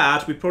done with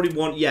that, we probably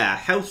want, yeah,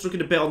 health's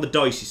looking a bit on the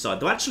dicey side.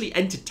 Though actually,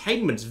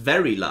 entertainment's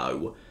very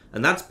low.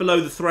 And that's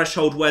below the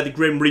threshold where the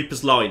Grim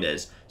Reaper's line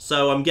is.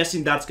 So I'm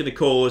guessing that's going to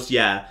cause,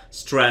 yeah,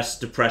 stress,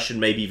 depression,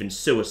 maybe even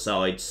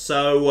suicide.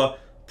 So...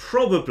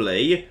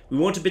 probably, we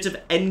want a bit of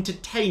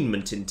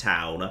entertainment in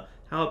town.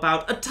 How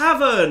about a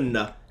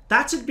tavern?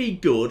 That'd be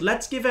good.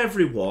 Let's give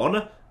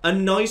everyone a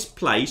nice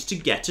place to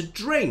get a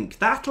drink.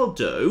 That'll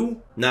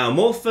do. Now,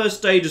 more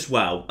first aid as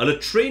well. A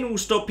latrine will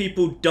stop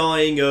people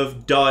dying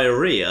of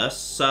diarrhea,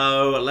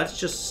 so let's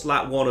just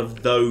slap one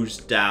of those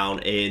down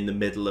in the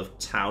middle of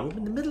town.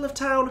 In the middle of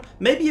town?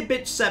 Maybe a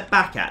bit set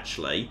back,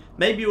 actually.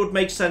 Maybe it would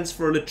make sense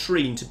for a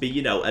latrine to be,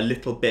 you know, a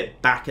little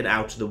bit back and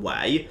out of the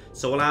way.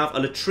 So we'll have a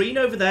latrine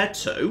over there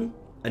too.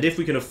 And if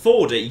we can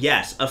afford it,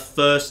 yes, a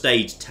first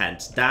aid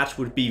tent. That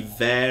would be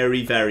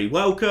very, very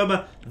welcome.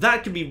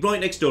 That could be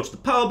right next door to the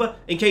pub,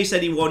 in case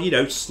anyone, you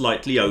know,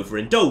 slightly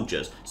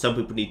overindulges. Some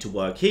people need to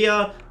work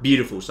here.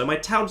 Beautiful. So my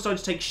town's starting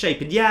to take shape,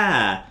 and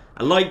yeah,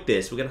 I like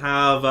this. We're going to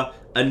have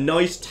a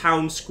nice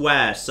town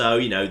square. So,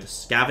 you know, the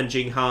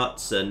scavenging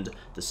huts and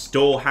the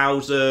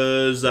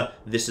storehouses.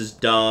 This is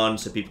done,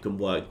 so people can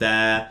work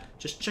there.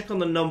 Just check on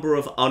the number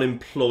of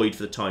unemployed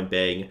for the time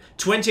being.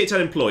 28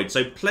 unemployed,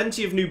 so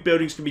plenty of new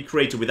buildings can be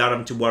created without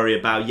having to worry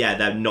about, yeah,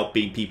 there not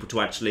being people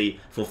to actually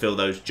fulfill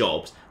those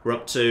jobs. We're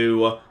up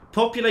to a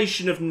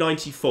population of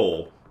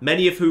 94,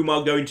 many of whom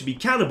are going to be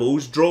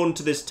cannibals drawn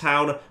to this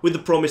town with the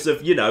promise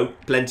of, you know,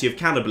 plenty of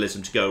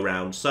cannibalism to go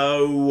around.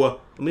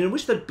 So, I mean, I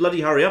wish they'd bloody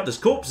hurry up. There's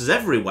corpses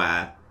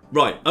everywhere.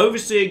 Right,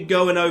 overseer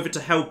going over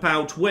to help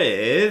out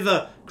with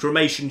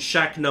cremation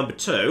shack number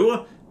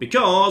 2,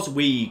 because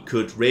we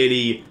could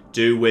really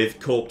do with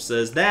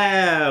corpses.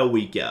 There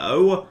we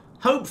go.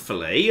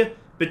 Hopefully,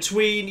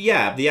 between,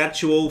 yeah, the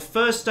actual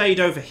first aid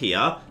over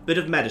here, bit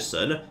of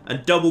medicine,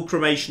 and double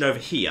cremation over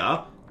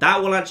here,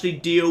 that will actually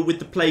deal with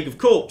the plague of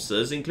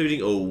corpses,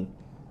 including, oh,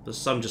 the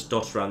sun just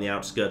dotted around the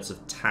outskirts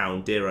of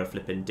town. Dear, oh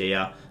flippin'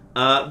 dear.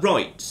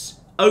 Right,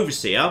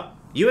 overseer,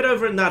 you head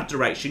over in that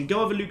direction,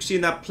 go have a look-see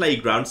in that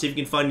playground, see if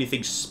you can find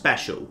anything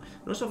special.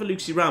 And also have a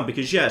look-see around,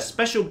 because, yeah,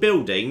 special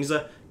buildings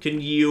can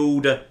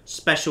yield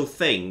special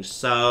things.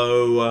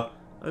 So,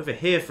 over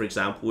here, for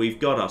example, we've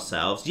got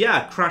ourselves,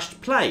 yeah, a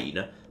crashed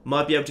plane.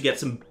 Might be able to get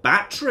some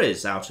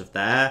batteries out of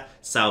there,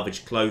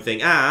 salvage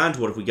clothing, and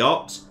what have we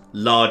got?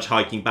 Large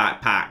hiking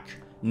backpack.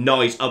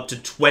 Nice, up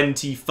to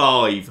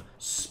 25.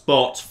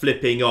 Spot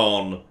flipping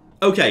on.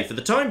 Okay, for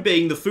the time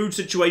being, the food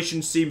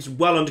situation seems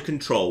well under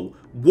control.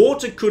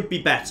 Water could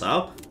be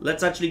better.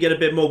 Let's actually get a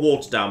bit more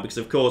water down, because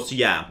of course,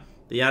 yeah,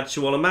 the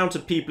actual amount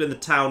of people in the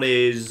town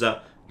is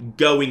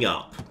going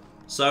up.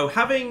 So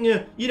having,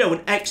 you know,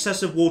 an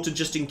excess of water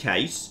just in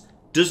case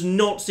does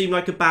not seem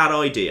like a bad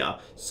idea.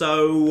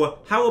 So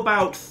how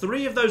about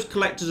 3 of those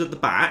collectors at the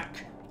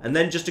back, and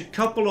then just a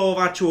couple of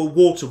actual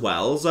water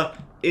wells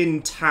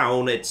in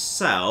town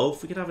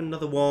itself. We could have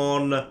another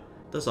one.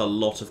 There's a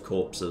lot of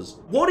corpses.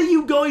 What are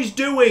you guys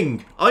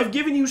doing? I've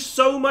given you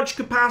so much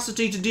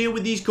capacity to deal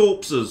with these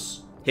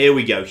corpses. Here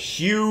we go.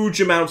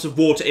 Huge amounts of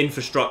water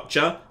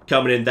infrastructure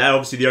coming in there.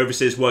 Obviously, the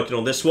overseer's working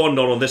on this one,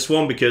 not on this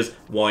one, because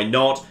why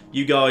not?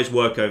 You guys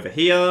work over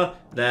here.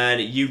 Then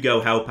you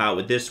go help out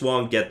with this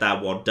one. Get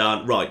that one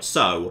done. Right,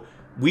 so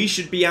we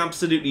should be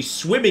absolutely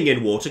swimming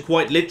in water,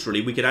 quite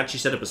literally. We could actually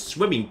set up a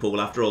swimming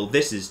pool after all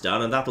this is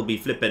done, and that'll be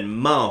flipping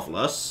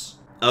marvellous.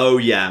 Oh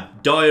yeah,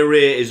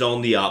 diarrhea is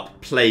on the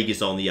up, plague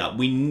is on the up.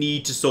 We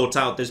need to sort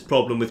out this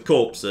problem with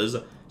corpses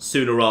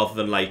sooner rather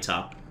than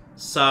later.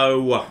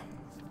 So,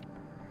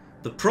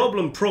 the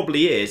problem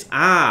probably is,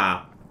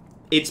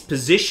 it's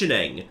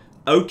positioning.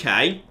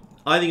 Okay,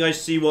 I think I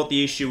see what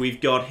the issue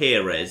we've got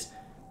here is.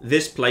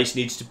 This place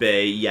needs to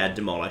be, yeah,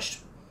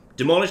 demolished.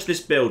 Demolish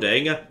this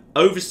building.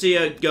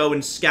 Overseer, go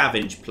and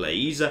scavenge,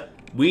 please.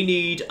 We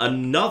need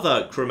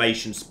another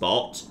cremation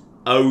spot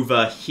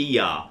over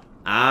here.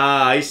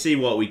 I see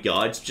what we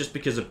got. It's just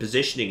because of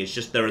positioning. It's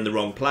just they're in the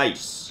wrong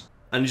place.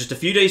 And in just a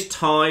few days'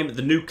 time,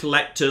 the new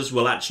collectors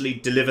will actually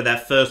deliver their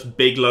first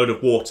big load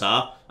of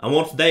water. And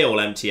once they all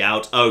empty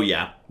out, oh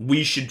yeah,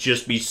 we should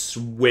just be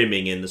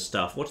swimming in the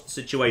stuff. What's the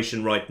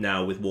situation right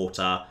now with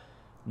water?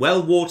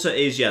 Well, water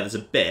is, yeah, there's a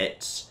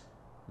bit.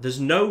 There's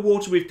no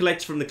water we've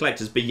collected from the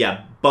collectors, but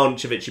yeah,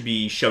 bunch of it should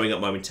be showing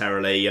up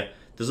momentarily.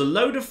 There's a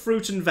load of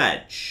fruit and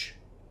veg,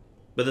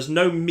 but there's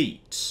no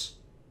meat.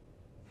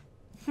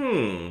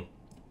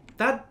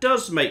 That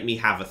does make me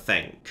have a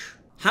think.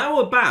 How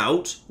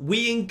about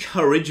we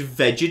encourage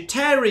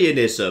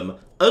vegetarianism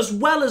as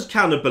well as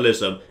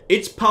cannibalism?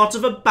 It's part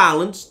of a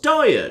balanced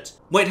diet.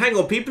 Wait, hang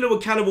on. People who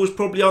are cannibals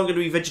probably aren't going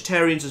to be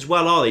vegetarians as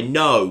well, are they?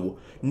 No.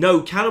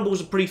 No,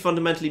 cannibals are pretty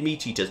fundamentally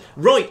meat eaters.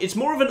 Right, it's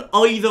more of an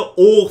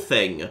either-or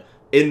thing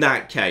in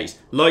that case.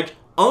 Like,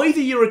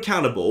 either you're a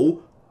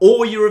cannibal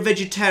or you're a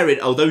vegetarian.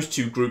 Oh, those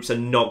two groups are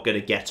not going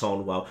to get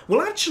on well.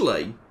 Well,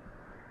 actually,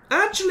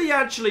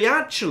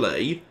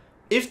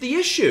 if the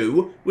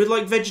issue with,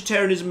 like,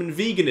 vegetarianism and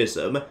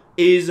veganism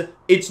is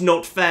it's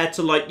not fair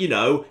to, like, you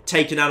know,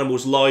 take an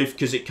animal's life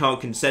because it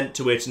can't consent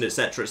to it and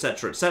etc,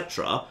 etc,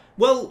 etc,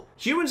 well,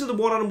 humans are the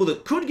one animal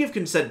that could give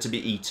consent to be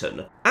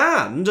eaten.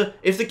 And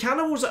if the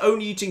cannibals are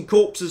only eating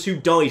corpses who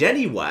died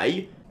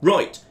anyway...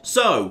 Right,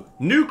 so,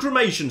 new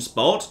cremation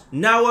spot,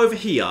 now over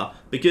here,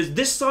 because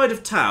this side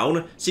of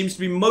town seems to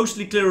be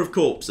mostly clear of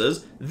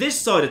corpses. This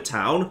side of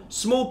town,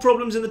 small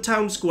problems in the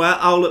town square,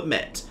 I'll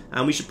admit.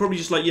 And we should probably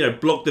just, like, you know,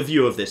 block the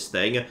view of this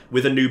thing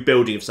with a new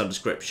building of some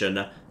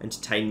description.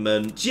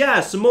 Entertainment.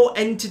 Yeah, some more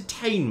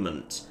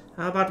entertainment.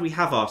 How about we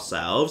have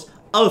ourselves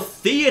a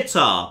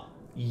theatre?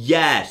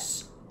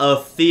 Yes, a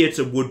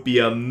theatre would be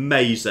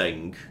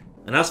amazing.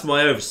 And as for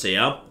my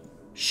overseer...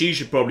 she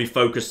should probably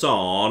focus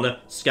on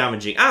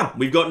scavenging. Ah,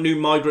 we've got new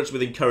migrants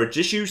with encouraged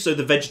issues, so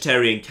the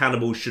vegetarian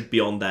cannibals should be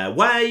on their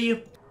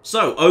way.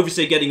 So,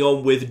 Overseer getting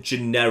on with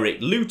generic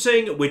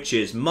looting, which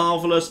is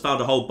marvellous.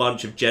 Found a whole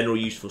bunch of general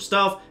useful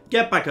stuff.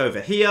 Get back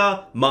over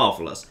here.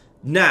 Marvellous.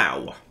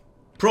 Now,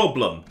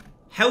 problem.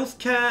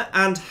 Healthcare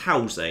and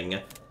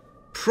housing.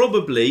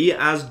 Probably,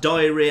 as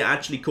diarrhea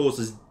actually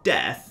causes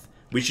death,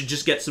 we should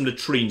just get some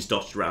latrines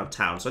dotted around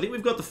town. So I think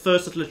we've got the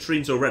first set of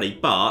latrines already,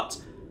 but...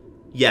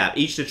 yeah,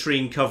 each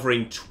latrine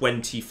covering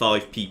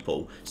 25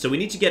 people. So we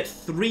need to get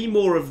 3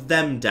 more of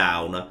them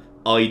down,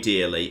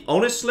 ideally.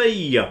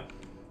 Honestly,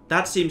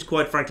 that seems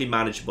quite frankly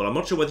manageable. I'm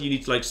not sure whether you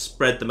need to, like,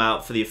 spread them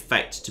out for the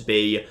effect to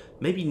be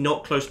maybe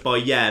not close by,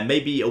 yeah,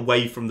 maybe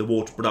away from the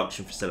water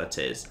production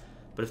facilities.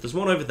 But if there's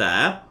one over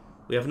there,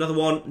 we have another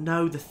one.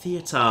 No, the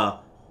theatre.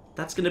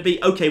 That's going to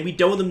be... okay, we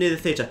don't want them near the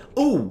theatre.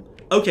 Ooh,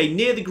 okay,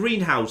 near the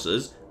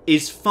greenhouses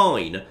is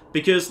fine.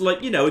 Because,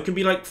 like, you know, it can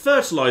be, like,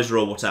 fertiliser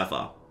or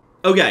whatever.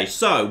 Okay,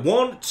 so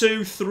 1,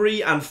 2,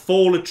 3, and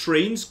 4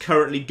 latrines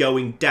currently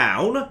going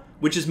down,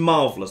 which is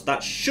marvellous.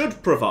 That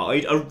should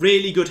provide a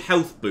really good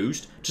health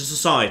boost to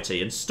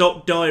society and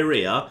stop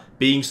diarrhea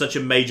being such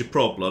a major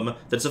problem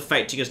that's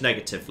affecting us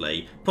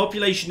negatively.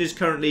 Population is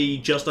currently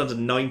just under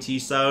 90,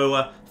 so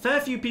a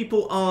fair few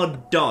people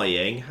are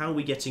dying. How are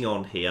we getting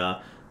on here?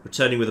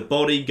 Returning with a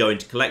body, going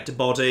to collect a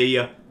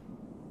body.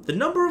 The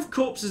number of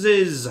corpses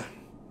is...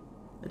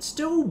 it's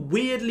still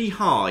weirdly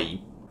high.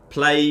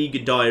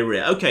 Plague,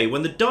 diarrhea. Okay,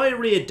 when the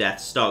diarrhea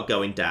deaths start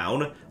going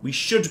down, we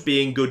should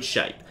be in good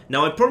shape.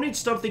 Now, I probably need to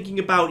start thinking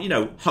about, you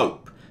know,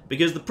 hope.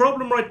 Because the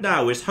problem right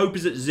now is hope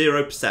is at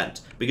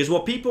 0%. Because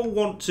what people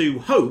want to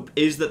hope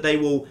is that they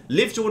will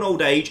live to an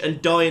old age and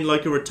die in,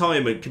 like, a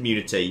retirement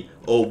community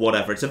or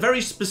whatever. It's a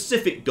very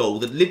specific goal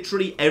that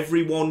literally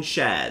everyone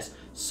shares.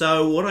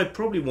 So, what I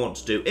probably want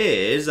to do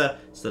is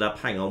set up,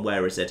 hang on,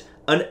 where is it?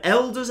 An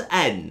Elder's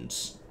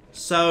End.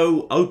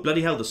 So, oh,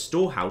 bloody hell, the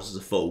storehouses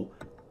are full.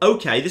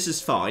 Okay, this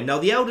is fine. Now,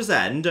 the Elder's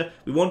End,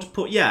 we want to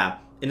put, yeah,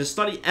 in a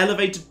slightly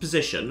elevated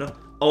position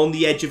on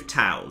the edge of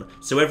town,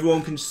 so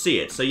everyone can see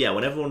it. So, yeah,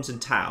 when everyone's in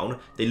town,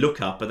 they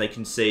look up and they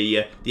can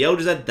see the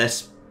Elder's End.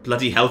 There's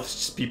bloody hell,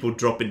 just people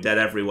dropping dead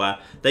everywhere.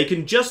 They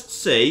can just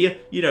see,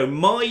 you know,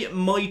 my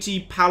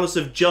mighty palace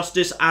of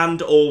justice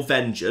and or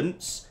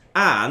vengeance,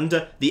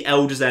 and the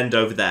Elder's End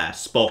over there.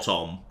 Spot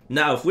on.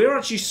 Now, if we're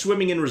actually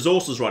swimming in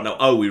resources right now,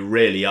 oh, we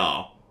really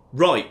are.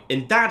 Right,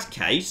 in that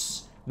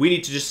case... we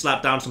need to just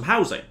slap down some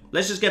housing.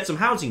 Let's just get some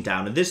housing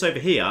down, and this over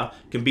here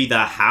can be the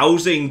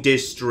housing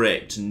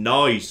district.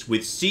 Nice,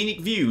 with scenic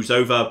views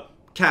over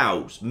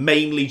cows.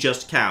 Mainly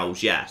just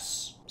cows,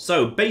 yes.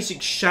 So,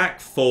 basic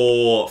shack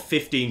for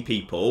 15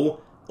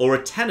 people, or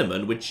a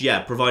tenement, which,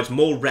 yeah, provides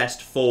more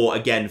rest for,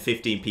 again,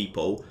 15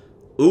 people.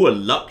 Ooh, a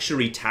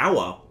luxury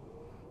tower.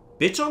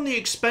 Bit on the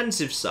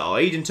expensive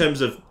side in terms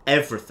of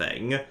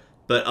everything,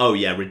 but, oh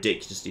yeah,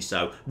 ridiculously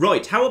so.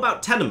 Right, how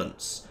about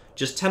tenements?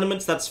 Just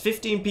tenements, that's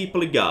 15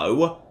 people a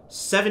go,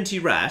 70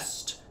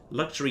 rest,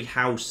 luxury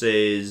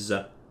houses,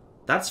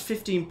 that's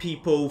 15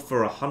 people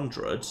for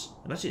 100,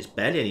 and actually it's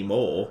barely any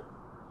more.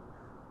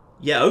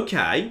 Yeah,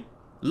 okay.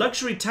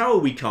 Luxury tower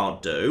we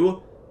can't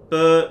do,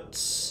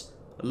 but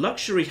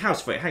luxury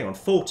house, wait, hang on,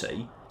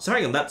 40? So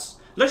hang on, that's,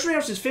 luxury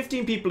house is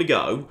 15 people a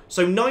go,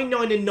 so 9,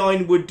 9, and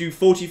 9 would do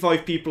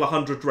 45 people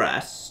 100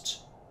 rest,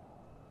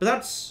 but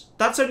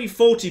that's only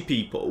 40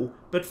 people.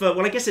 But for,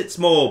 well, I guess it's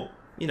more,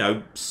 you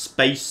know,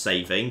 space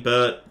saving,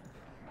 but...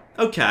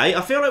 Okay,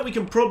 I feel like we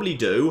can probably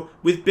do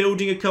with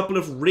building a couple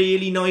of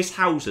really nice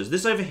houses.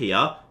 This over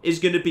here is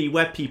going to be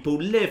where people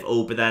live.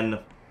 Oh, but then...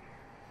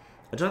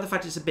 I don't know the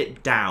fact it's a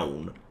bit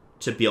down,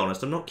 to be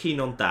honest. I'm not keen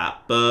on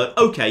that. But,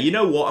 okay, you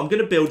know what? I'm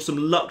going to build some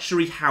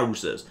luxury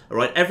houses.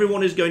 Alright,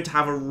 everyone is going to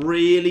have a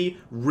really,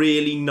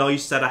 really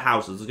nice set of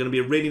houses. There's going to be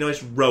a really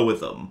nice row of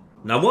them.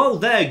 Now, while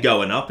they're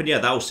going up, and yeah,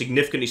 that will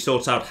significantly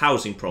sort out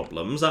housing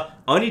problems,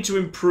 I need to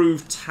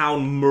improve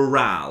town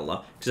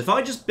morale. Because if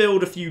I just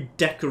build a few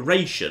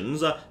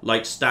decorations,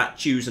 like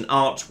statues and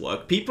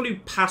artwork, people who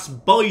pass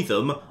by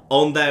them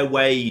on their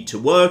way to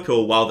work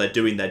or while they're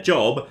doing their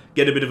job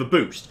get a bit of a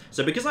boost.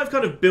 So because I've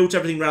kind of built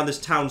everything around this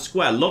town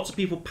square, lots of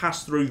people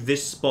pass through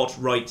this spot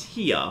right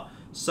here.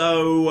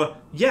 So,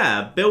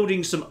 yeah,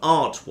 building some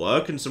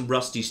artwork and some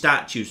rusty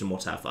statues and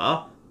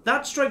whatever,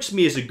 that strikes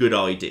me as a good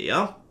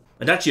idea.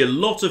 And actually, a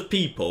lot of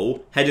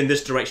people head in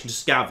this direction to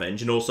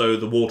scavenge, and also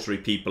the watery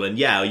people. And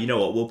yeah, you know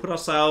what? We'll put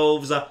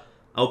ourselves...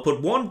 I'll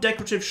put one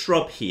decorative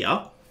shrub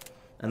here.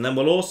 And then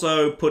we'll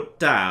also put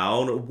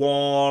down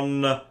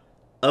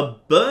a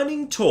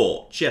burning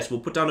torch. Yes, we'll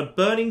put down a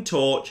burning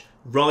torch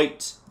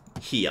right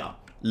here.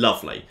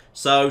 Lovely.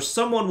 So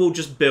someone will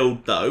just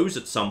build those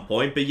at some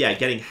point. But yeah,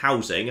 getting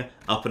housing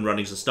up and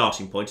running as a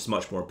starting point is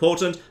much more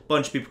important. A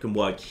bunch of people can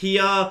work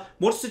here.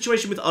 What's the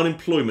situation with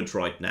unemployment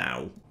right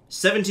now?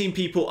 17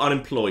 people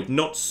unemployed,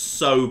 not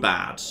so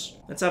bad.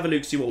 Let's have a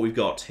look, see what we've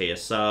got here.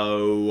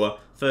 So,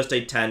 first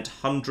aid tent,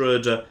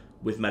 100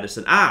 with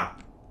medicine.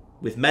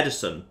 With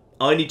medicine.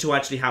 I need to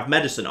actually have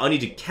medicine. I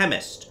need a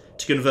chemist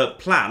to convert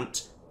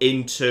plant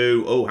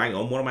into... Oh, hang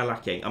on, what am I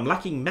lacking? I'm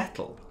lacking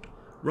metal.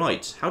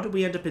 Right, how did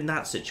we end up in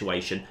that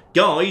situation?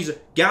 Guys,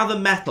 gather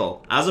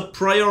metal as a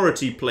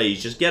priority,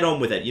 please. Just get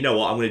on with it. You know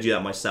what, I'm going to do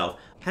that myself.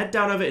 Head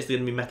down over. Is there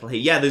going to be metal here?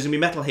 Yeah, there's going to be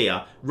metal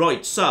here.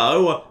 Right,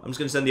 so I'm just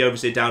going to send the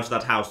overseer down to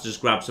that house to just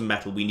grab some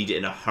metal. We need it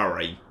in a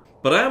hurry.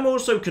 But I am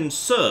also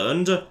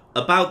concerned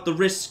about the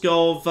risk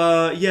of,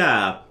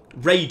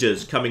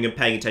 raiders coming and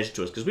paying attention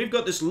to us. Because we've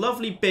got this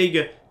lovely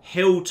big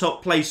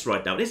hilltop place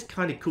right now. It is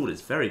kind of cool. It's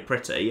very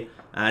pretty.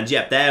 And,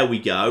 yeah, there we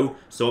go.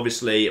 So,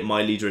 obviously,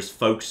 my leader is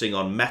focusing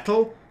on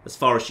metal as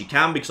far as she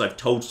can because I've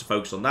told her to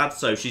focus on that.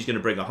 So, she's going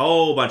to bring a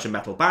whole bunch of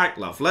metal back.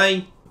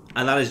 Lovely.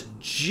 And that is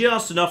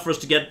just enough for us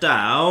to get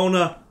down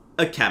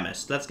a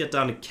chemist. Let's get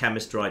down a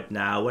chemist right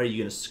now. Where are you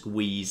going to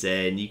squeeze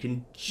in? You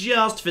can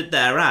just fit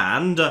there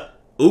and...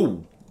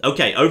 ooh.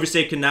 Okay,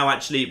 overseer can now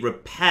actually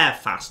repair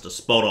faster.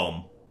 Spot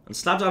on. And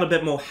slap down a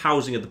bit more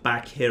housing at the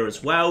back here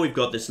as well. We've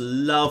got this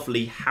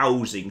lovely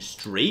housing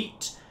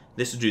street.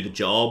 This will do the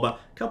job. A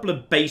couple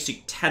of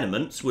basic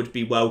tenements would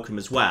be welcome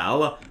as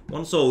well.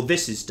 Once all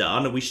this is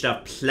done, we should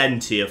have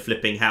plenty of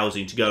flipping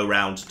housing to go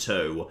around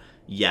too.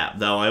 Yeah,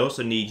 though I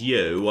also need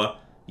you.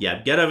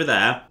 Yeah, get over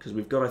there. Because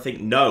we've got, I think,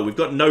 we've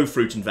got no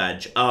fruit and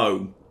veg.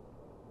 Oh.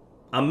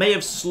 I may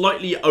have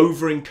slightly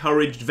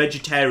over-encouraged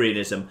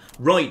vegetarianism.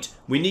 Right,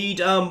 we need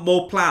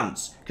more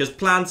plants. Because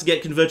plants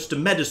get converted to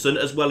medicine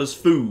as well as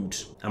food.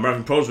 And we're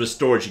having problems with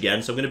storage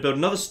again. So I'm going to build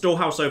another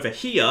storehouse over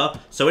here.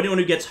 So anyone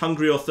who gets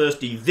hungry or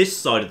thirsty this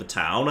side of the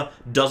town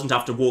doesn't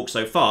have to walk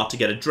so far to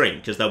get a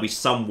drink. Because there'll be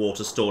some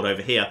water stored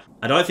over here.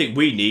 And I think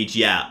we need,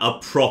 yeah, a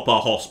proper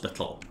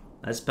hospital.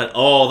 Let's put...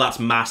 oh, that's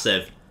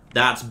massive.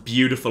 That's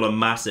beautiful and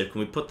massive.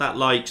 Can we put that,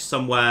 like,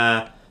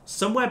 somewhere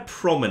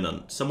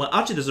prominent? Somewhere...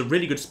 actually, there's a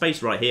really good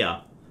space right here.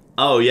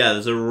 Oh, yeah,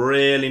 there's a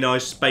really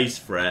nice space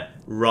for it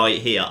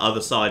right here. Other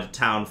side of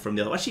town from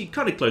the other... actually,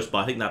 kind of close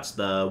by. I think that's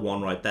the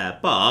one right there.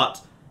 But,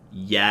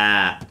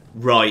 yeah,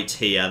 right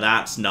here.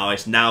 That's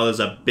nice. Now there's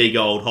a big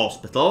old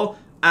hospital.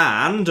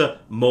 And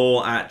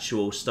more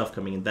actual stuff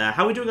coming in there.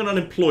 How are we doing on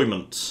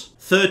unemployment?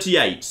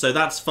 38, so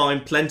that's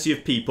fine. Plenty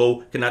of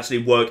people can actually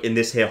work in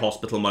this here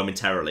hospital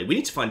momentarily. We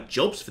need to find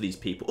jobs for these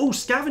people. Oh,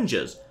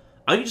 scavengers.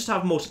 I can just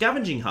have more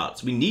scavenging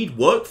huts. We need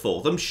work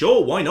for them.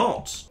 Sure, why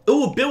not?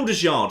 Oh, a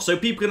builder's yard, so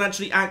people can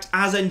actually act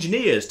as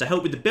engineers to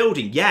help with the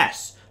building.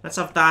 Yes, let's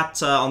have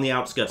that on the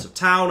outskirts of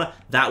town.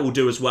 That will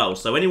do as well.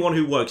 So anyone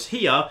who works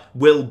here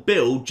will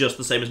build just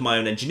the same as my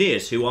own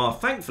engineers, who are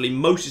thankfully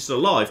mostly still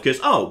alive because,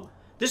 oh,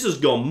 this has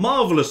gone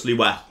marvellously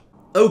well.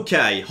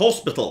 Okay,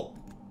 hospital.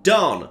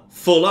 Done.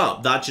 Full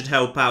up. That should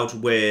help out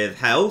with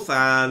health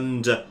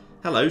and...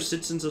 hello,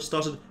 citizens have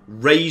started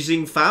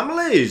raising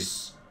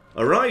families.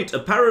 Alright,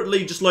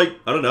 apparently just like,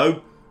 I don't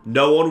know,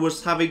 no one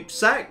was having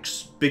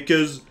sex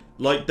because,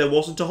 like, there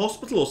wasn't a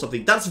hospital or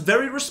something. That's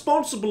very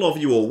responsible of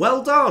you all.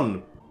 Well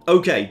done.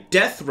 Okay,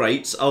 death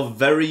rates are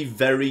very,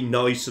 very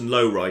nice and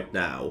low right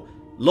now.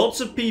 Lots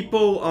of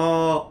people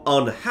are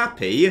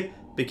unhappy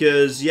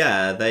because,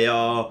 yeah, they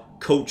are...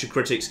 culture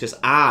critics because,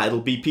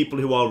 it'll be people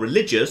who are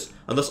religious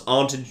and thus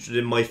aren't interested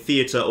in my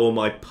theatre or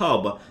my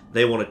pub.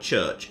 They want a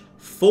church.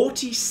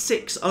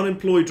 46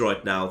 unemployed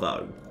right now,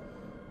 though.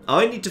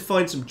 I need to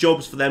find some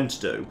jobs for them to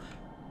do.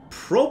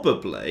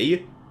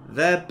 Probably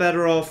they're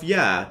better off,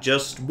 yeah,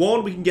 just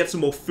one, we can get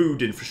some more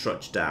food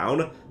infrastructure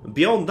down. And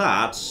beyond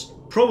that,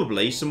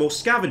 probably some more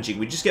scavenging.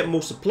 We just get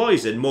more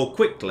supplies in more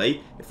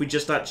quickly if we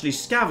just actually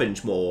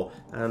scavenge more.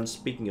 And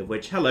speaking of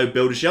which, hello,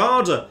 Builder's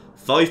Yard.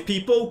 5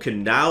 people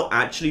can now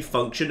actually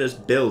function as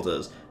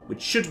builders,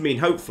 which should mean,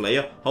 hopefully,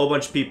 a whole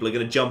bunch of people are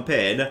going to jump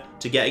in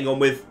to getting on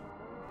with...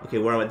 Okay,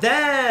 where am I?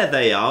 There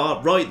they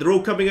are. Right, they're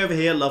all coming over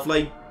here.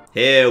 Lovely.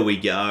 Here we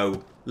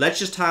go. Let's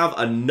just have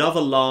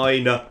another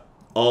line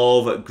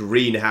of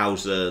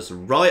greenhouses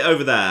right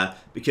over there.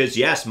 Because,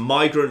 yes,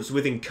 migrants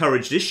with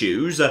encouraged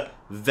issues,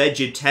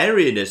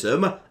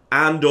 vegetarianism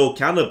and or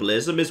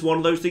cannibalism is one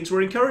of those things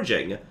we're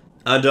encouraging.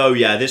 And, oh,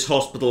 yeah, this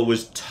hospital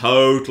was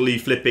totally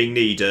flipping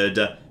needed.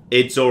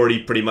 It's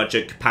already pretty much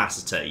at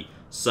capacity.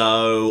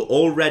 So,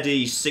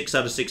 already 6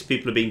 out of 6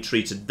 people are being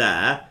treated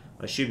there.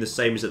 I assume the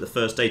same as at the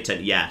first aid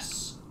tent.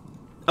 Yes.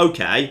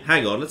 Okay,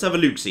 hang on. Let's have a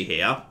look-see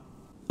here.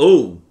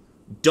 Oh,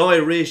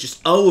 diarrhea's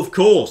just... Oh, of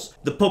course.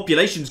 The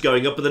population's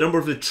going up, but the number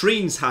of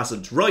latrines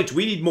hasn't. Right,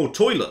 we need more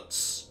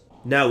toilets.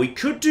 Now, we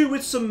could do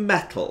with some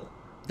metal.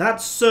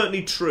 That's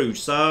certainly true.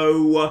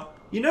 So,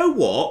 you know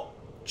what?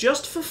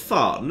 Just for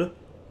fun,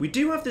 we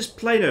do have this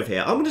plane over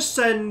here. I'm going to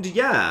send,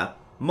 yeah,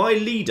 my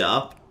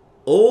leader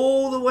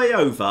all the way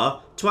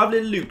over to have a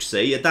little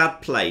look-see at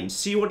that plane.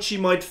 See what she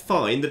might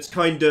find that's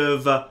kind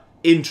of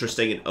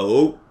interesting. And,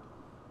 oh,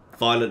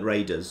 violent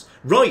raiders.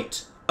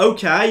 Right,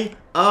 okay.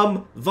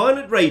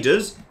 Violent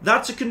raiders,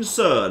 that's a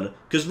concern.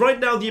 Because right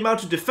now the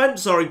amount of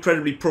defense our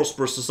incredibly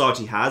prosperous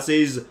society has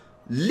is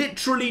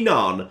literally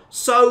none.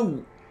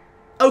 So,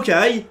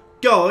 okay,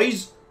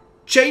 guys,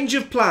 change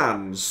of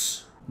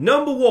plans.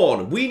 Number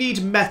 1, we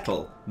need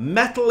metal.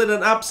 Metal in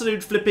an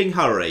absolute flipping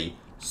hurry.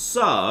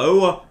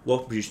 So,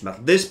 what produces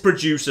metal? This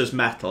produces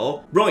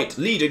metal. Right,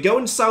 leader, go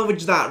and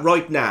salvage that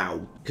right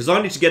now. Because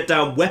I need to get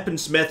down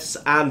weaponsmiths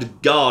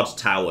and guard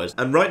towers.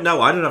 And right now,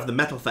 I don't have the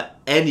metal for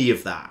any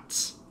of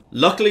that.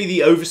 Luckily,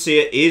 the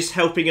overseer is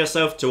helping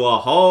herself to a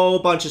whole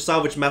bunch of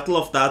salvage metal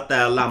off that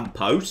there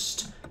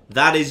lamppost.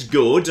 That is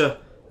good.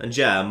 And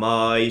yeah,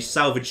 my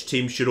salvage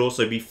team should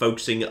also be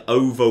focusing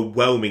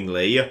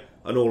overwhelmingly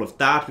on all of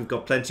that. We've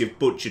got plenty of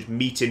butchered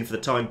meat in for the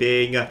time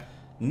being.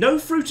 No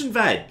fruit and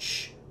veg.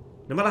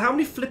 No matter how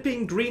many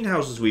flipping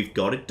greenhouses we've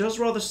got, it does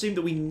rather seem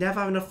that we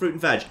never have enough fruit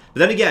and veg. But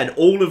then again,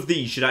 all of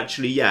these should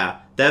actually, yeah,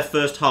 their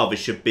first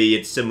harvest should be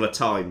at similar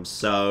times.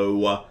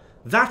 So,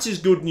 that is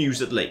good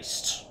news at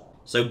least.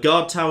 So,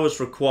 guard towers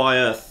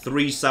require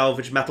 3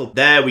 salvage metal.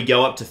 There we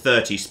go, up to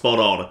 30. Spot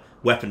on.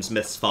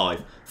 Weaponsmiths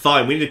 5.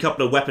 Fine, we need a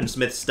couple of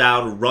weaponsmiths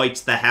down right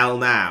the hell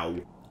now.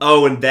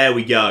 Oh, and there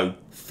we go.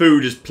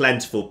 Food is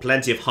plentiful.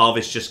 Plenty of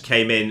harvest just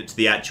came in to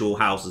the actual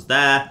houses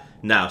there.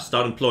 Now,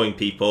 start employing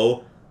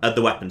people at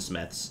the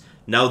weaponsmiths.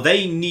 Now,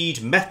 they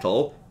need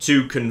metal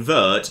to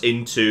convert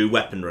into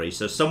weaponry.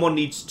 So, someone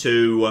needs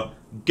to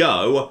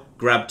go,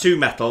 grab 2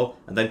 metal,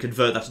 and then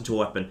convert that into a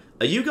weapon.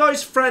 Are you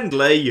guys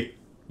friendly?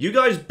 You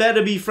guys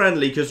better be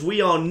friendly, because we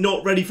are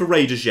not ready for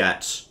raiders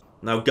yet.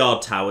 Now,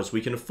 guard towers.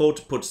 We can afford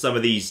to put some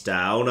of these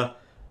down.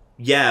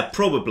 Yeah,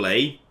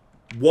 probably.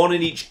 1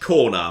 in each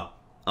corner,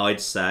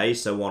 I'd say.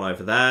 So, 1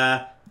 over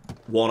there.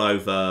 1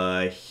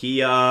 over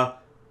here.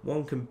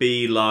 1 can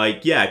be,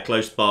 like, yeah,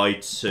 close by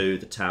to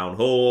the town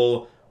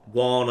hall.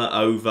 1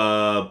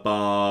 over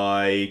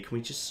by... Can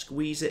we just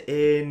squeeze it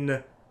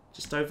in?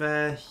 Just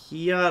over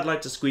here? I'd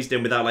like to squeeze it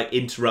in without, like,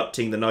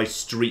 interrupting the nice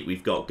street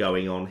we've got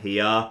going on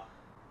here.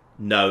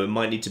 No, it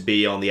might need to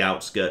be on the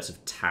outskirts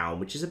of town,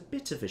 which is a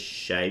bit of a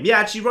shame. Yeah,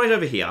 actually, right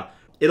over here.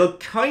 It'll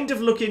kind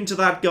of look into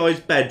that guy's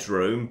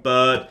bedroom,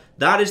 but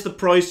that is the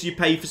price you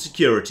pay for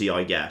security,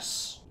 I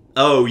guess.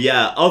 Oh,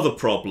 yeah, other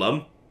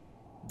problem.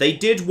 They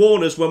did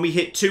warn us when we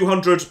hit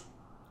 200...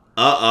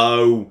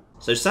 Uh-oh.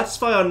 So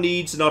satisfy our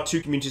needs and our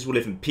 2 communities will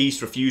live in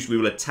peace. Refuse, we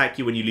will attack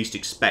you when you least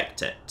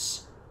expect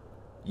it.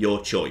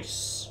 Your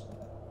choice.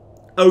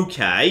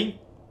 Okay.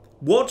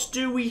 What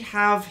do we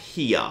have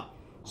here?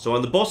 So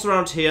I'm the boss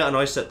around here and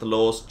I set the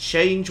laws.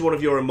 Change one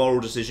of your immoral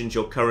decisions.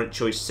 Your current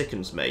choice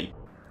sickens me.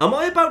 Am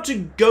I about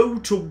to go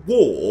to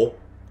war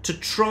to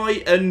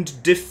try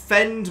and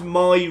defend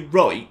my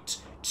right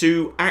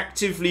to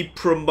actively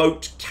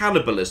promote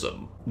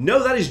cannibalism?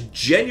 No, that is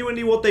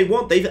genuinely what they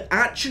want. They've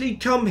actually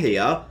come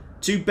here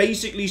to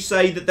basically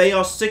say that they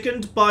are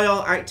sickened by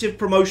our active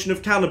promotion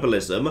of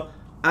cannibalism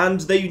and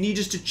they need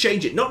us to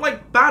change it. Not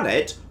like ban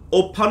it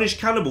or punish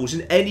cannibals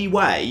in any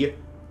way.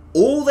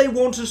 All they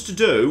want us to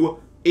do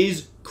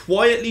is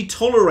quietly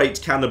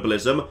tolerate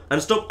cannibalism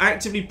and stop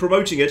actively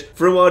promoting it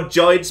through our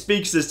giant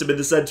speaker system in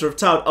the centre of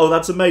town. Oh,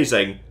 that's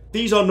amazing.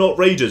 These are not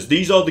raiders.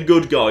 These are the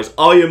good guys.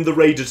 I am the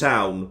raider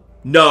town.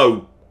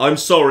 No, I'm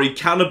sorry.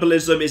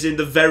 Cannibalism is in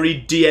the very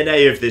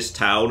DNA of this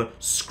town.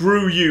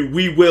 Screw you.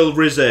 We will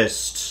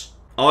resist.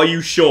 Are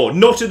you sure?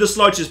 Not in the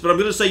slightest, but I'm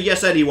going to say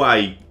yes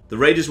anyway. The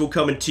raiders will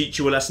come and teach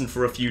you a lesson for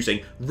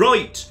refusing.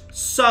 Right,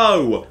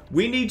 so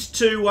we need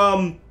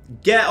to,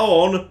 get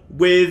on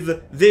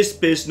with this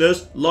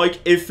business,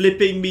 like,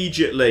 flipping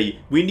immediately.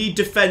 We need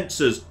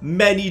defences.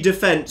 Many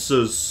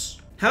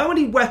defences. How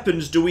many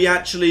weapons do we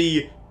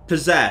actually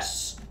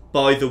possess,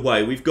 by the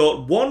way? We've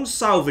got 1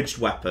 salvaged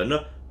weapon,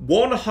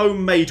 1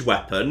 homemade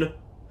weapon.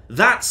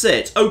 That's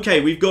it.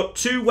 Okay, we've got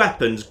 2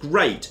 weapons.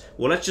 Great.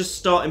 Well, let's just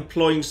start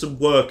employing some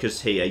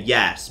workers here.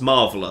 Yes,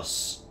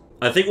 marvellous.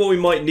 I think what we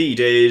might need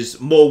is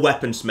more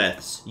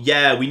weaponsmiths.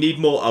 Yeah, we need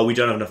more. Oh, we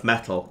don't have enough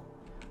metal.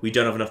 We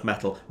don't have enough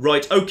metal.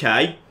 Right,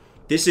 okay.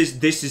 This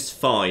is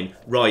fine.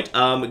 Right,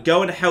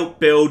 go and help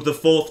build the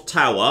 4th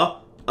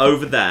tower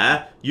over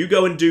there. You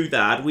go and do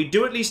that. We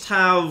do at least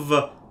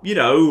have, you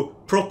know,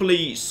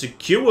 properly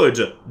secured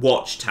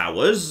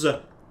watchtowers.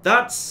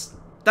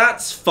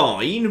 That's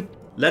fine.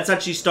 Let's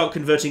actually start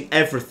converting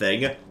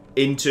everything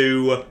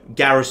into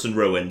garrison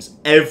ruins.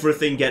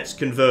 Everything gets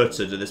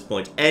converted at this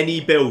point. Any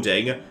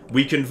building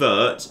we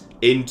convert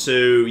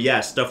into,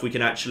 yeah, stuff we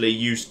can actually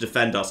use to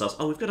defend ourselves.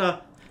 Oh, we've got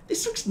a...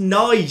 This looks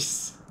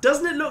nice.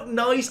 Doesn't it look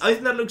nice? I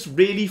think that looks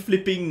really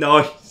flipping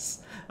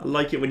nice. I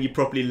like it when you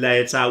properly lay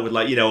it out with,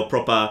 like, you know, a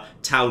proper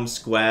town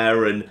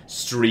square and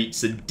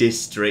streets and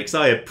districts.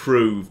 I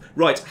approve.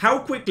 Right, how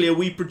quickly are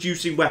we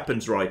producing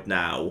weapons right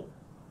now?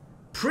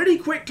 Pretty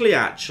quickly,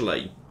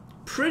 actually.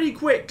 Pretty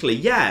quickly,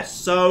 yes.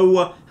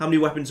 So, how many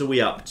weapons are we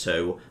up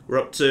to? We're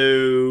up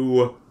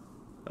to...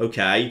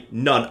 Okay,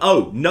 none.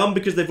 Oh, none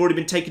because they've already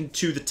been taken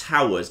to the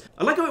towers.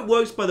 I like how it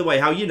works, by the way,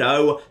 how, you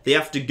know, they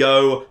have to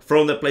go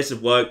from their place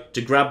of work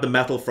to grab the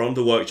metal from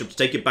the workshop to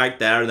take it back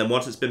there, and then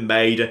once it's been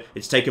made,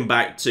 it's taken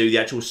back to the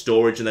actual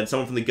storage, and then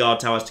someone from the guard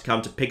tower has to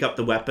come to pick up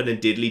the weapon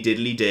and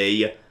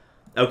diddly-diddly-dee.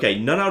 Okay,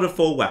 none out of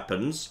 4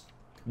 weapons.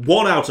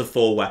 1 out of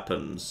 4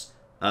 weapons.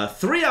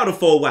 3 out of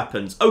 4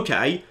 weapons.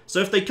 Okay, so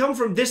if they come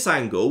from this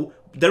angle,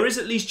 there is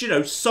at least, you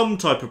know, some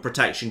type of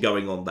protection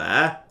going on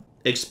there.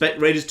 Expect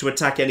raiders to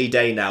attack any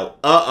day now.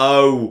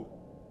 Uh-oh.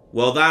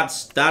 Well,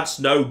 that's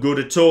no good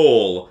at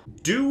all.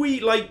 Do we,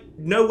 like,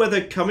 know where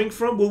they're coming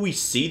from? Will we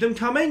see them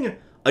coming?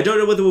 I don't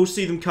know whether we'll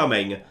see them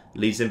coming.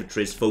 Lee's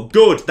inventory is full.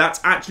 Good. That's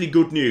actually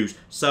good news.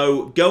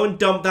 So, go and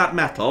dump that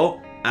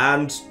metal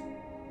and...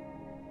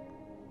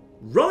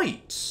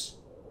 Right.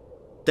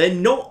 They're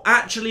not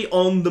actually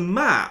on the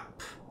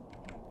map.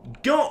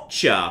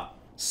 Gotcha.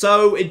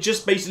 So, it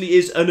just basically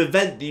is an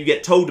event that you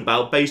get told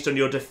about based on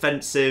your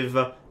defensive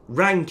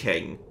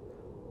ranking.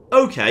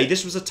 Okay,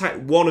 this was attack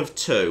 1 of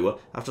 2.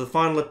 After the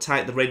final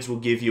attack, the raiders will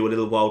give you a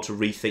little while to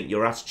rethink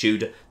your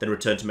attitude, then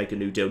return to make a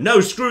new deal.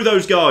 No, screw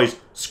those guys!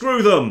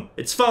 Screw them!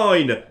 It's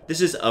fine!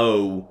 This is...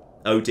 Oh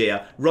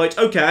dear. Right,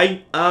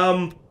 okay.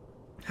 How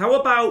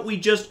about we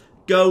just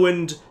go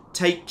and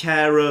take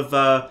care of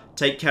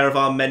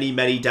our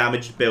many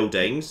damaged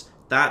buildings?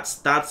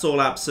 That's all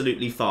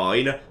absolutely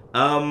fine.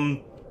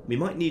 We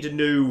might need a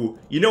new...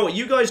 You know what?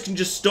 You guys can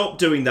just stop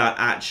doing that,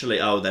 actually.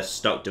 Oh, they're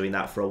stuck doing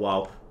that for a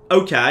while.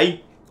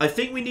 Okay. I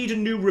think we need a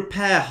new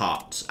repair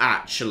hut,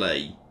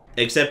 actually.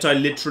 Except I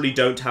literally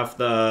don't have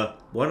the...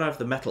 Why don't I have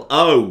the metal?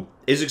 Oh,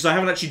 is it because I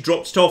haven't actually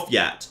dropped it off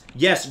yet?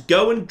 Yes,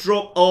 go and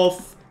drop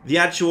off the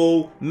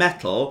actual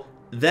metal.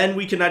 Then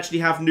we can actually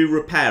have new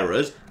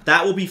repairers.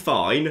 That will be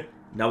fine.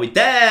 Now,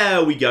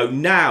 there we go.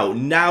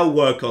 Now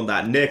work on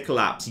that. Near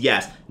collapse.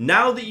 Yes.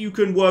 Now that you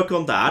can work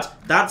on that,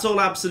 that's all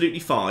absolutely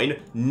fine.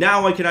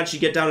 Now I can actually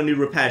get down a new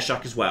repair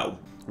shack as well.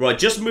 Right,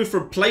 just move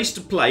from place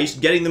to place,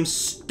 getting them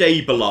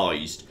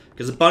stabilized.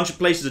 Because a bunch of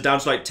places are down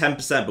to like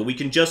 10%, but we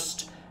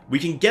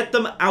can get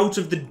them out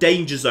of the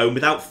danger zone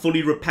without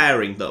fully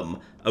repairing them.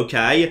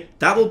 Okay?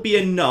 That'll be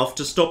enough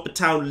to stop the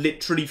town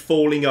literally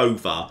falling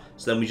over.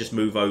 So then we just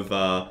move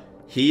over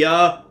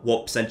here.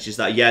 What percentage is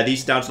that? Yeah,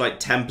 these are down to like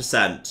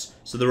 10%.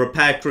 So the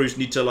repair crews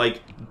need to,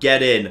 like,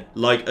 get in,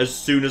 like, as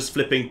soon as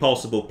flipping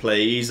possible,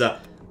 please.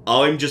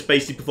 I'm just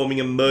basically performing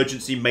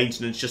emergency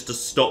maintenance just to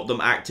stop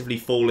them actively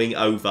falling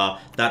over.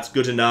 That's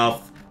good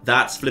enough.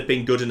 That's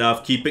flipping good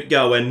enough. Keep it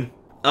going.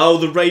 Oh,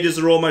 the raiders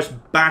are almost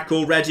back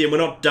already, and we're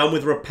not done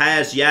with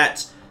repairs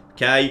yet.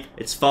 Okay,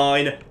 it's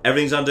fine.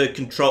 Everything's under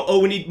control. Oh,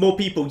 we need more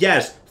people.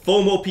 Yes,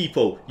 4 more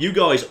people. You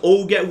guys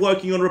all get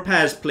working on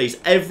repairs, please.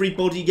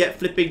 Everybody get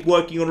flipping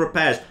working on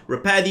repairs.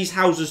 Repair these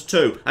houses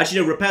too.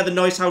 Actually, no, repair the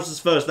nice houses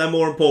first. They're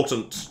more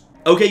important.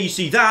 Okay, you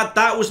see that?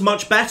 That was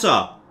much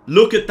better.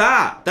 Look at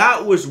that.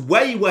 That was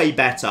way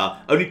better.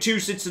 Only 2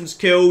 citizens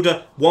killed.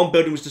 1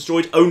 building was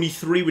destroyed. Only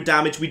 3 were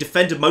damaged. We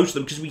defended most of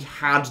them because we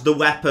had the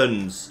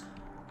weapons.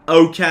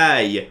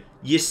 Okay.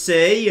 You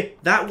see?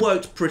 That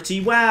worked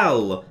pretty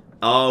well.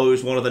 Oh, it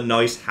was one of the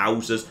nice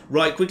houses.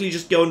 Right, quickly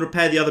just go and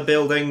repair the other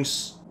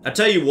buildings. I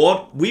tell you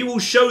what, we will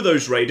show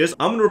those raiders.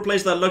 I'm going to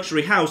replace that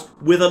luxury house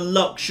with a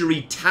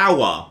luxury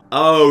tower.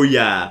 Oh,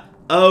 yeah.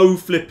 Oh,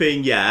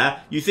 flipping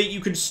yeah. You think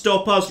you can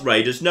stop us,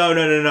 raiders?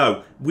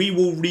 No. We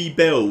will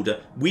rebuild.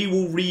 We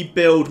will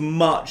rebuild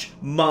much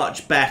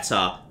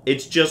better.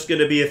 It's just going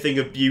to be a thing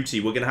of beauty.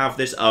 We're going to have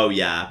this... Oh,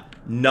 yeah.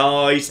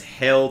 Nice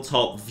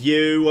hilltop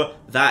view.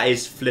 That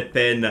is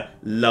flipping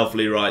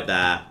lovely right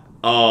there.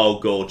 Oh,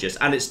 gorgeous.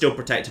 And it's still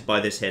protected by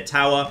this here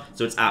tower,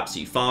 so it's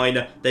absolutely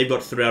fine. They've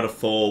got 3 out of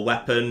 4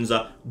 weapons.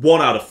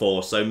 1 out of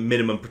 4, so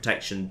minimum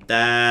protection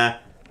there.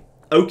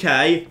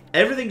 Okay,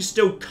 everything's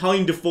still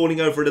kind of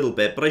falling over a little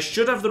bit, but I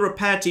should have the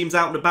repair teams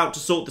out and about to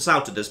sort this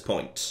out at this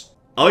point.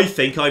 I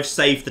think I've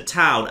saved the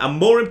town, and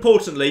more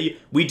importantly,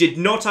 we did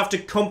not have to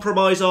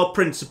compromise our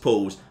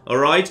principles,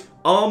 alright?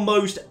 Our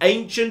most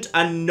ancient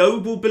and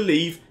noble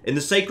belief in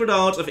the sacred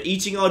art of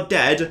eating our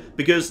dead,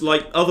 because,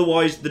 like,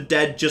 otherwise the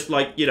dead just,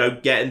 like, you know,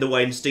 get in the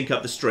way and stink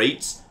up the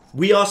streets.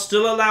 We are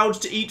still allowed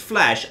to eat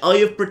flesh. I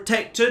have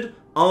protected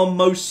our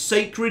most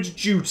sacred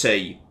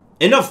duty.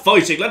 Enough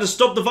fighting, let us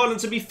stop the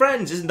violence and be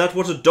friends. Isn't that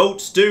what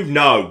adults do?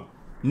 No.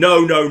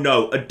 No, no,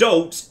 no.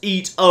 Adults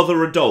eat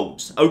other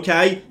adults,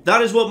 okay?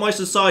 That is what my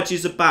society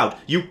is about.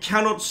 You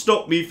cannot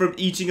stop me from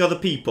eating other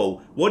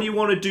people. What do you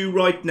want to do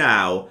right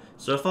now?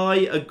 So if I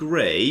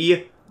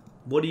agree,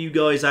 what are you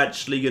guys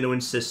actually going to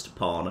insist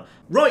upon?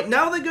 Right,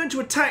 now they're going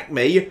to attack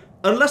me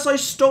unless I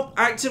stop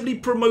actively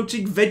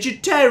promoting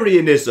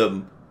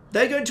vegetarianism.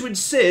 They're going to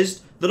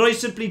insist that I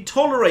simply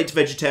tolerate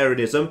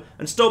vegetarianism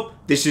and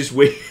stop... This is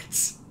weird.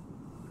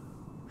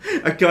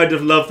 I kind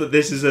of love that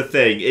this is a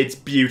thing. It's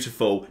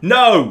beautiful.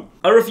 No!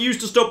 I refuse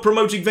to stop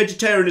promoting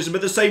vegetarianism at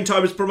the same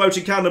time as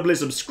promoting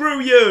cannibalism. Screw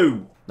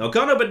you! Now,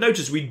 can't help but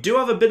notice we do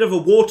have a bit of a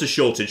water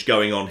shortage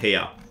going on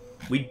here.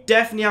 We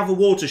definitely have a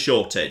water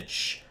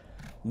shortage.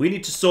 We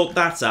need to sort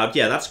that out.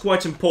 Yeah, that's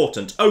quite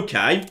important.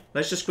 Okay,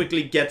 let's just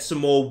quickly get some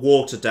more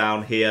water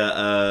down here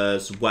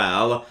as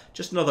well.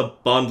 Just another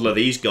bundle of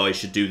these guys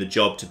should do the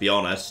job, to be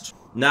honest.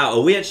 Now,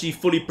 are we actually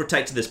fully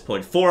protected at this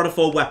point? 4 out of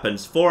 4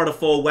 weapons. 4 out of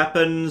 4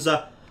 weapons.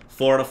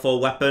 4 out of 4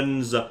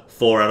 weapons.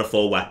 4 out of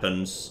 4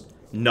 weapons.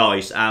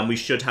 Nice, and we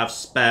should have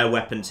spare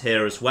weapons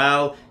here as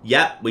well.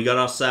 Yep, we got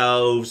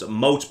ourselves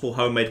multiple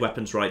homemade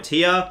weapons right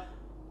here.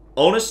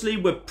 Honestly,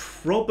 we're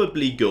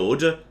probably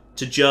good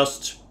to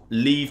just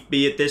leave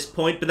be at this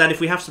point. But then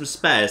if we have some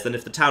spares, then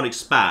if the town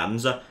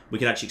expands, we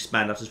can actually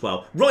expand that as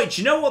well. Right,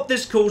 you know what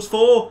this calls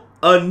for?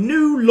 A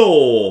new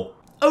law.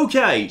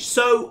 Okay,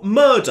 so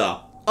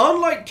murder.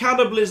 Unlike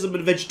cannibalism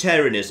and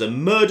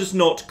vegetarianism, murder's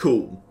not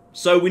cool.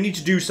 So we need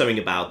to do something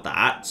about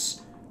that.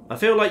 I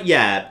feel like,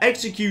 yeah,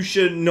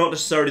 execution, not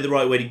necessarily the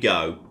right way to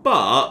go.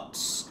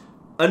 But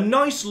a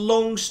nice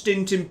long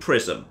stint in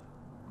prison.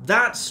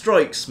 That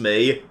strikes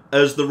me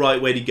as the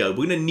right way to go. We're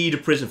going to need a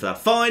prison for that.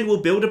 Fine,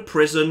 we'll build a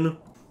prison.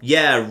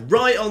 Yeah,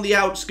 right on the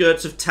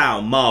outskirts of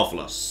town.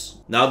 Marvellous.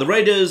 Now, the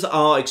raiders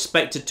are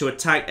expected to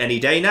attack any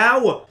day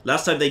now.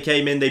 Last time they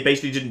came in, they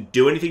basically didn't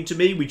do anything to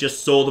me. We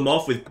just saw them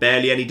off with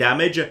barely any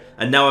damage.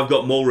 And now I've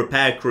got more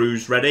repair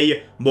crews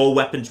ready. More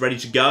weapons ready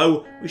to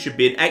go. We should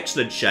be in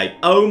excellent shape.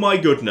 Oh my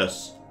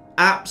goodness.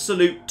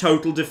 Absolute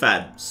total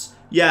defense.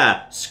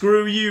 Yeah,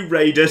 screw you,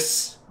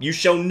 raiders. You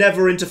shall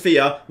never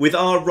interfere with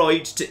our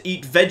right to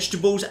eat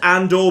vegetables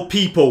and or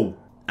people.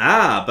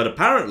 Ah, but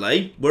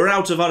apparently, we're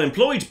out of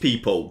unemployed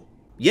people.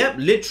 Yep,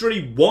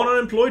 literally one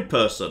unemployed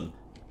person.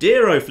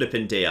 Dear oh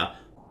flippin' dear.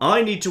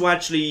 I need to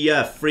actually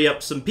free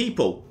up some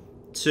people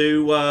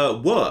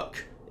to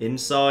work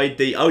inside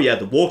the... Oh yeah,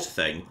 the water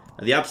thing.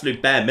 At the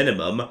absolute bare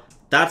minimum.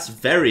 That's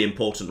very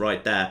important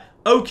right there.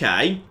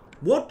 Okay,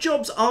 what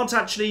jobs aren't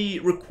actually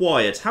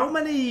required? How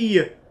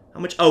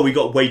much... Oh, we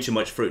got way too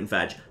much fruit and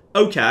veg.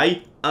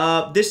 Okay,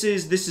 this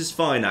is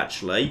fine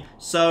actually.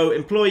 So,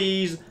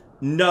 employees...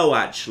 No,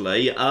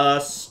 actually.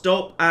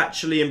 Stop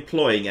actually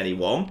employing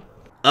anyone.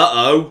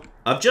 Uh-oh.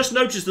 I've just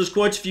noticed there's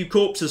quite a few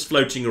corpses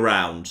floating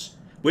around.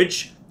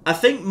 Which I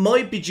think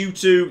might be due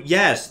to,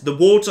 yes, the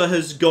water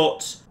has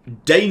got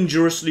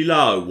dangerously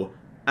low.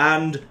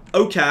 And,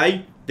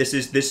 okay, this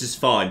is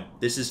fine.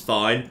 This is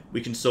fine.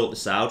 We can sort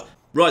this out.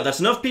 Right, that's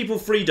enough people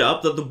freed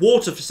up that the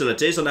water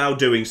facilities are now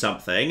doing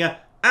something.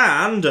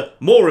 And,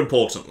 more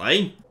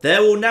importantly,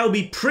 there will now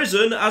be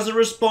prison as a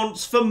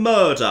response for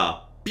murder.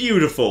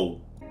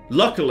 Beautiful.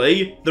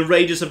 Luckily, the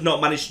raiders have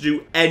not managed to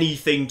do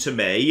anything to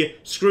me.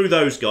 Screw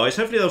those guys.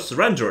 Hopefully they'll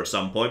surrender at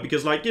some point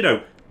because, like, you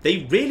know, they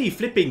really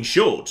flipping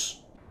should.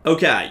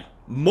 Okay,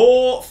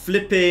 more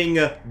flipping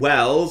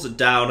wells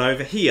down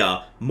over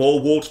here.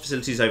 More water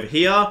facilities over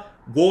here.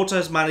 Water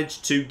has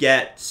managed to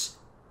get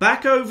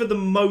back over the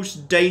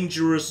most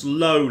dangerous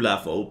low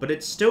level, but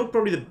it's still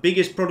probably the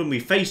biggest problem we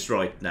face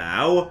right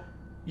now.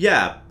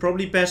 Yeah,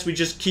 probably best we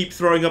just keep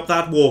throwing up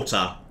that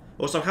water.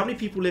 Also, how many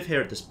people live here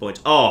at this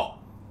point? Oh,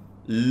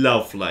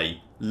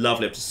 lovely.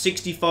 Lovely. Up to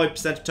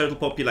 65% of total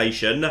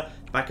population.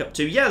 Back up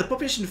to... Yeah, the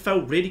population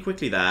fell really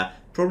quickly there.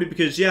 Probably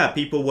because, yeah,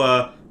 people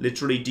were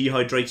literally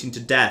dehydrating to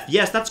death.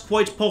 Yes, that's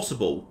quite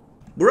possible.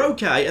 We're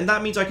okay, and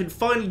that means I can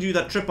finally do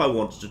that trip I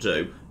wanted to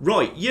do.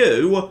 Right,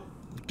 you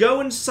go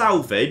and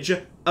salvage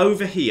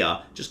over here.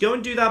 Just go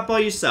and do that by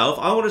yourself.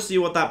 I want to see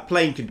what that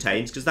plane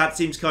contains, because that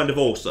seems kind of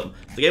awesome.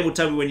 The game will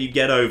tell me when you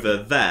get over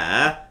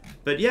there.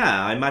 But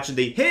yeah, I imagine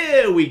the...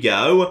 Here we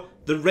go!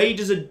 The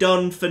raiders are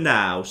done for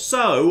now.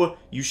 So,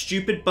 you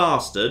stupid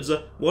bastards,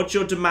 what's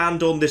your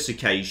demand on this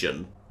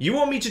occasion? You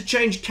want me to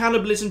change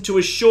cannibalism to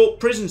a short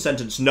prison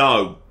sentence?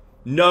 No.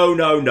 No,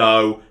 no,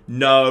 no.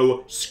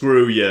 No,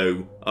 screw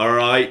you.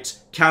 Alright?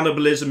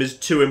 Cannibalism is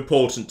too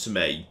important to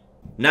me.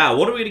 Now,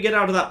 what are we going to get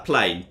out of that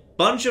plane?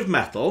 Bunch of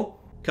metal,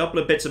 couple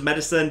of bits of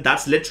medicine,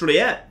 that's literally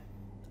it.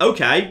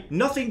 Okay,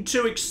 nothing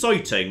too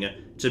exciting,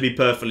 to be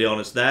perfectly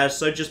honest there,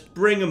 so just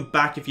bring them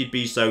back if you'd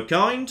be so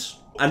kind.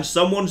 And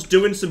someone's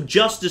doing some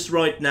justice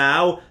right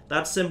now.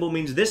 That symbol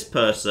means this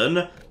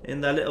person,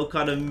 in their little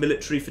kind of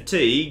military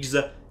fatigues,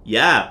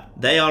 yeah,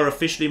 they are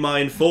officially my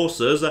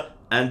enforcers,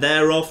 and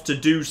they're off to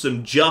do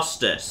some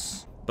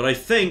justice. But I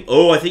think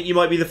you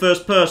might be the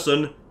first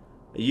person.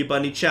 Are you by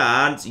any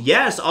chance?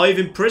 Yes, I've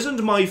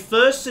imprisoned my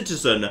first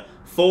citizen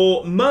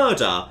for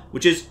murder,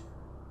 which is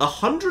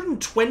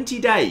 120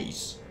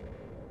 days.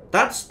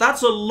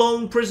 That's a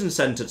long prison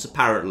sentence,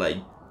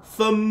 apparently.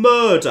 For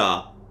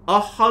murder.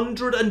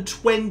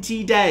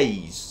 120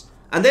 days.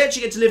 And they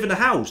actually get to live in a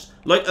house.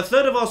 Like, a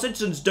third of our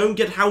citizens don't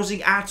get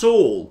housing at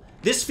all.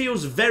 This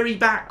feels very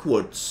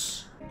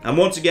backwards. And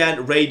once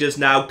again, raiders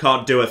now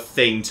can't do a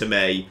thing to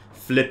me.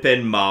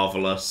 Flippin'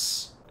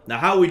 marvellous. Now,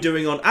 how are we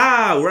doing on...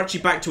 we're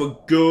actually back to a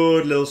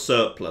good little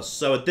surplus.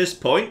 So at this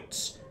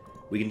point,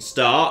 we can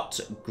start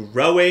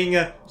growing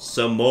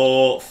some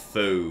more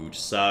food.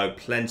 So,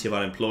 plenty of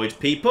unemployed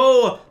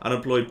people.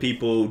 Unemployed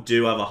people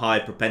do have a high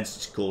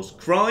propensity to cause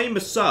crime.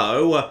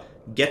 So,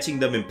 getting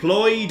them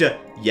employed,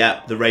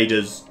 yeah, the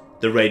raiders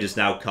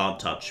now can't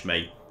touch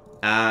me.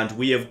 And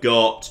we have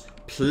got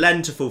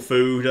plentiful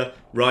food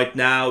right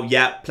now.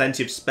 Yeah,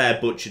 plenty of spare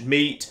butchered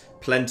meat.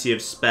 Plenty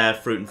of spare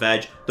fruit and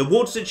veg. The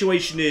water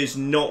situation is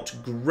not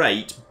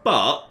great,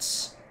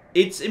 but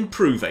it's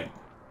improving.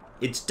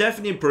 It's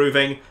definitely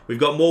improving. We've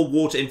got more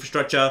water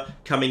infrastructure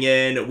coming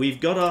in. We've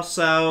got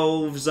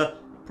ourselves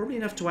probably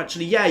enough to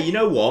actually... Yeah, you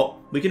know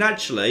what? We can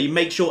actually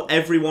make sure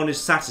everyone is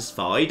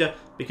satisfied,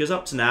 because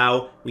up to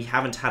now, we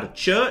haven't had a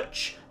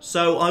church.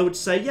 So I would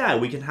say, yeah,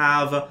 we can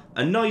have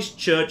a nice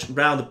church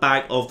round the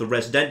back of the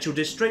residential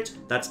district.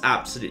 That's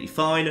absolutely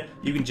fine.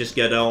 You can just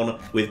get on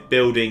with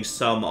building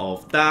some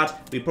of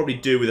that. We probably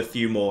do with a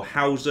few more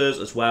houses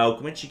as well.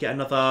 Can we actually get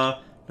another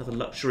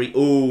luxury?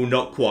 Oh,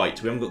 not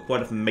quite. We haven't got quite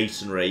enough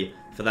masonry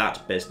for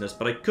that business.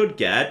 But I could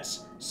get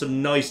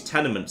some nice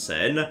tenements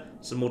in.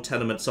 Some more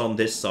tenements on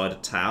this side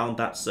of town.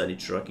 That's certainly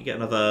true. I could get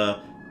another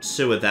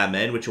 2 of them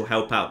in, which will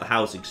help out the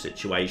housing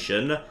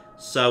situation.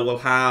 So we'll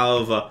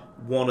have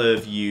one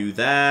of you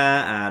there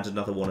and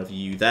another one of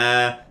you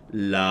there.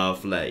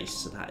 Lovely.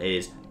 So that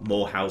is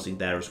more housing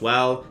there as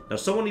well. Now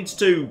someone needs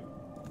to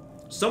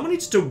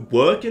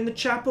work in the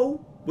chapel,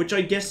 which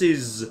I guess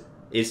is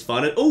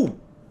fine. Oh,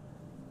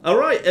 all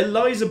right.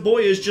 Eliza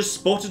Boy has just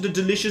spotted a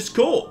delicious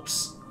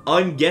corpse.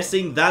 I'm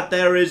guessing that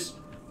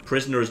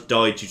prisoner has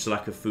died due to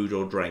lack of food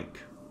or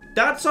drink.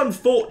 That's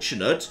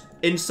unfortunate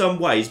in some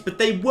ways, but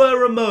they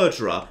were a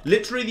murderer.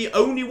 Literally, the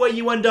only way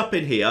you end up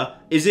in here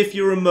is if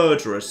you're a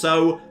murderer,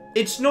 so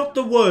it's not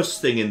the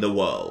worst thing in the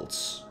world.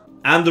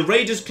 And the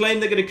raiders claim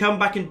they're going to come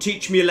back and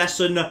teach me a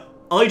lesson.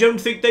 I don't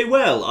think they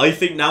will. I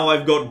think now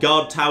I've got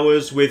guard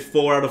towers with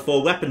 4 out of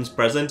 4 weapons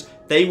present,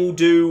 they will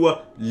do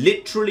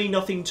literally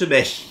nothing to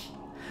me.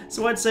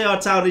 So I'd say our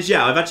town is,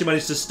 yeah, I've actually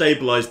managed to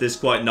stabilise this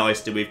quite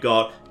nicely. We've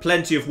got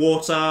plenty of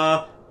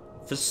water.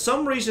 For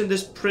some reason,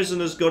 this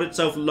prison has got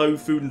itself low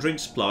food and drink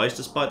supplies,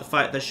 despite the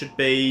fact there should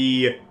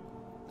be...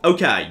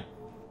 Okay,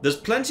 there's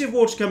plenty of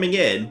water coming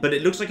in, but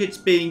it looks like it's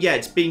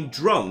being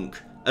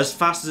drunk as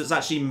fast as it's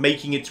actually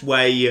making its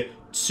way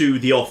to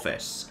the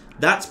office.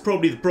 That's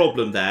probably the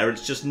problem there.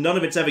 It's just none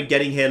of it's ever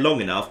getting here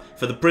long enough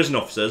for the prison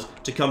officers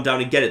to come down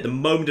and get it. The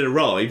moment it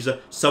arrives,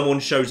 someone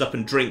shows up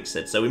and drinks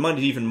it. So we might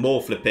need even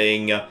more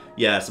flipping,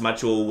 some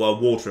actual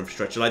water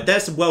infrastructure. Like,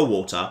 there's some well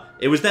water.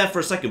 It was there for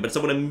a second, but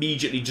someone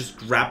immediately just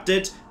grabbed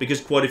it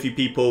because quite a few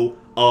people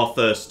are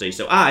thirsty.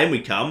 So, in we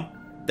come.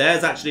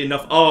 There's actually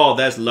enough. Oh,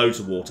 there's loads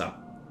of water.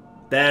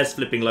 There's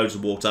flipping loads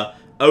of water.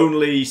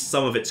 Only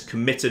some of it's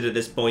committed at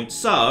this point,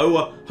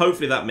 so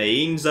hopefully that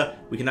means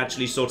we can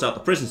actually sort out the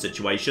prison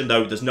situation,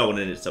 though there's no one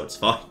in it, so it's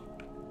fine.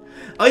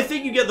 I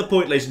think you get the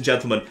point, ladies and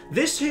gentlemen.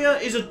 This here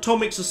is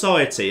Atomic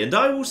Society, and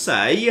I will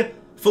say,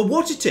 for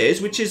what it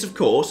is, which is, of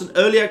course, an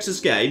early access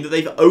game that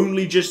they've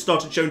only just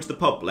started showing to the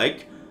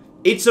public,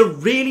 it's a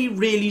really,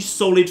 really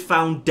solid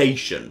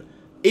foundation.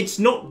 It's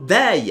not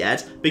there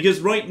yet, because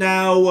right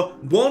now,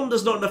 one,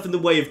 there's not enough in the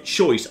way of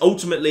choice.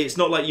 Ultimately, it's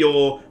not like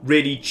you're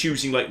really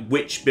choosing, like,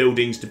 which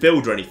buildings to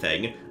build or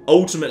anything.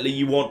 Ultimately,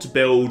 you want to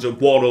build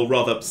one, or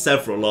rather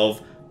several,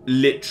 of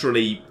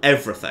literally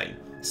everything.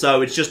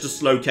 So it's just a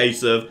slow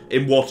case of,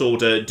 in what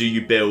order do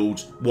you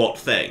build what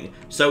thing?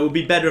 So it would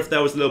be better if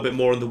there was a little bit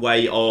more in the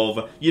way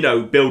of, you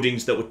know,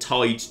 buildings that were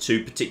tied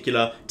to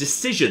particular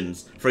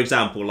decisions. For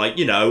example, like,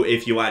 you know,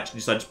 if you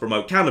actually decided to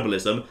promote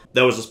cannibalism,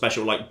 there was a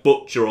special, like,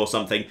 butcher or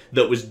something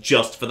that was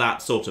just for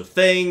that sort of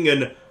thing,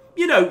 and,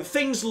 you know,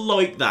 things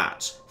like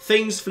that.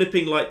 Things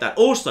flipping like that.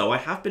 Also, I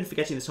have been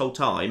forgetting this whole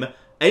time,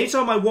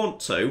 anytime I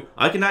want to,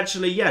 I can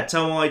actually,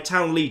 tell my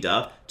town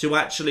leader to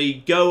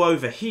actually go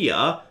over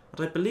here.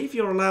 But I believe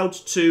you're allowed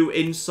to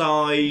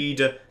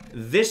inside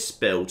this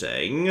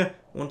building,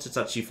 once it's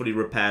actually fully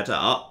repaired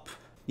up.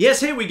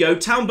 Yes, here we go,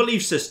 town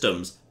belief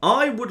systems.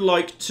 I would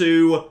like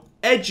to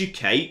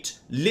educate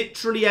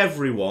literally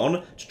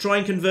everyone to try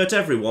and convert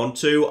everyone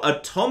to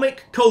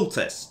atomic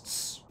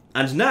cultists.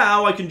 And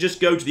now I can just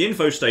go to the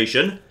info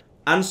station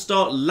and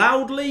start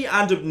loudly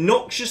and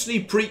obnoxiously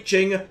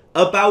preaching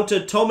about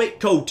atomic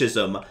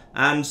cultism.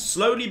 And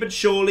slowly but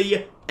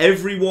surely,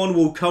 everyone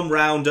will come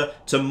round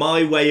to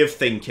my way of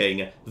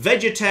thinking.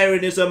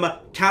 Vegetarianism,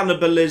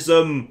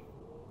 cannibalism,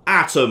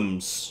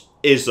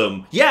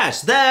 atoms-ism.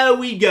 Yes, there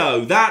we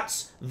go.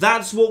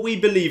 That's what we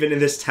believe in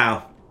this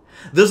town.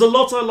 There's a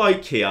lot I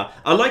like here.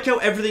 I like how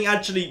everything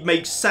actually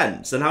makes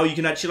sense and how you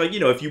can actually, like, you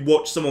know, if you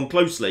watch someone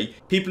closely,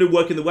 people who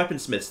work in the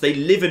weaponsmiths, they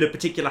live in a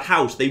particular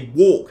house. They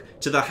walk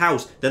to the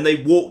house, then they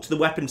walk to the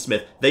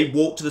weaponsmith. They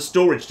walk to the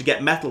storage to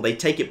get metal. They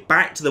take it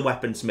back to the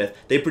weaponsmith.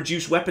 They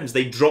produce weapons.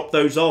 They drop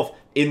those off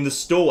in the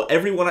store.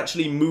 Everyone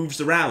actually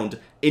moves around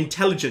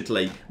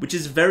intelligently, which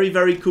is very,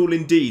 very cool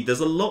indeed. There's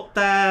a lot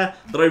there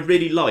that I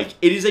really like.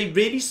 It is a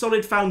really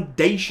solid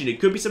foundation. It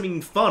could be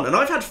something fun, and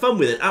I've had fun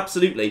with it,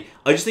 absolutely.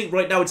 I just think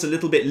right now it's a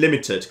little bit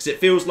limited, because it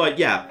feels like,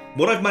 yeah,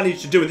 what I've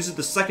managed to do, and this is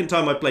the second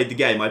time I played the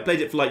game. I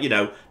played it for, like, you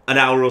know, an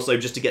hour or so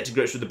just to get to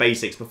grips with the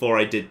basics before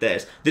I did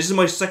this. This is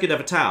my second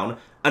ever town,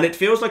 and it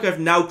feels like I've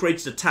now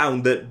created a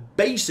town that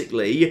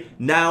basically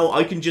now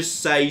I can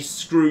just say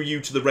screw you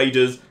to the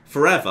raiders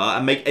forever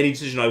and make any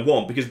decision I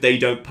want because they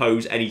don't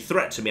pose any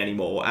threat to me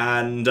anymore.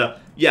 And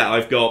yeah,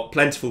 I've got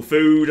plentiful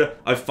food.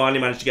 I've finally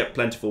managed to get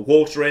plentiful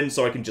water in,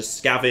 so I can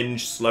just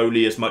scavenge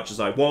slowly as much as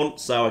I want,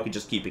 so I can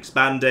just keep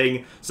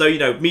expanding. So, you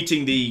know,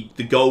 meeting the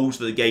goals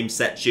that the game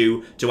sets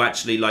you to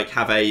actually, like,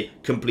 have a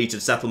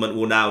completed settlement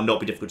will now not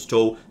be difficult at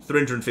all.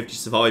 350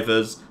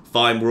 survivors.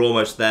 Fine, we're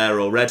almost there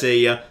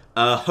already.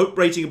 Hope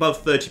rating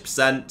above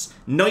 30%.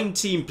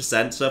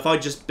 19%, so if I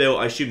just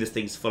build... I assume this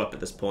thing's full up at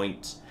this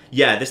point.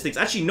 Yeah, this thing's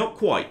actually not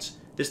quite.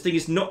 This thing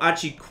is not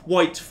actually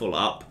quite full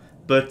up,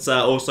 but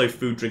also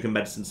food, drink, and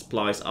medicine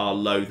supplies are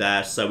low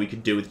there, so we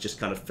could do with just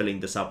kind of filling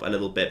this up a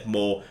little bit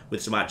more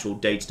with some actual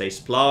day-to-day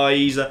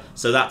supplies.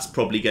 So that's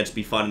probably going to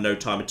be fine in no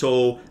time at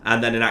all.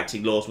 And then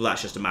enacting laws, well,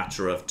 that's just a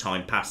matter of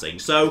time passing.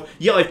 So,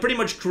 yeah, I've pretty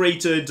much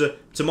created,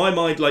 to my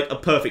mind, like, a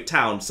perfect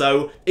town.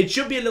 So it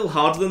should be a little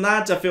harder than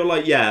that. I feel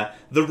like, yeah,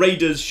 the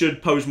raiders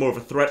should pose more of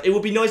a threat. It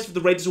would be nice if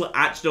the raiders were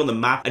actually on the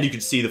map and you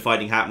could see the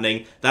fighting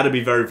happening. That'd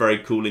be very, very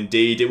cool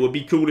indeed. It would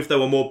be cool if there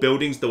were more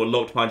buildings that were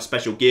locked behind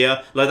special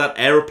gear, like that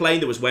aeroplane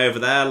that was way over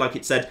there. Like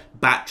it said,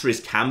 batteries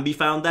can be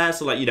found there.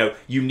 So, like, you know,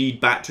 you need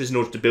batteries in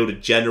order to build a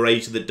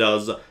generator that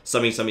does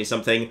something, something,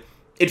 something.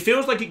 It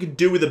feels like it could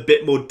do with a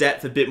bit more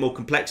depth, a bit more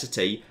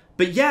complexity.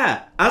 But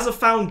yeah, as a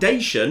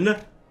foundation,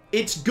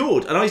 it's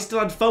good, and I still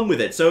had fun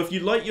with it. So if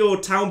you like your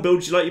town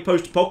builds, you like your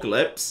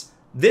post-apocalypse,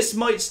 this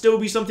might still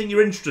be something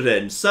you're interested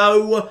in.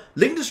 So,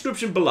 link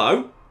description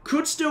below.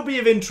 Could still be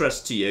of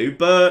interest to you,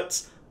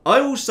 but I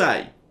will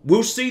say,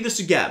 we'll see this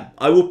again.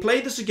 I will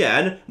play this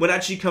again when it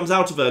actually comes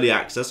out of early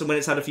access and when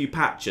it's had a few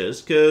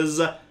patches, because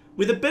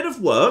with a bit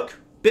of work,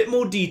 bit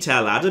more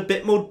detail added,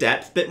 bit more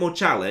depth, bit more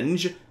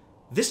challenge,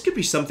 this could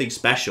be something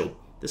special.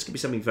 This could be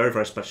something very,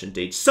 very special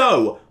indeed.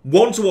 So,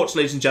 one to watch,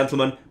 ladies and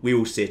gentlemen. We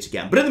will see it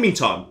again. But in the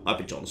meantime, I've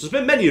been John. This has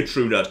been Many a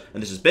True Nerd,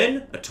 and this has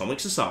been Atomic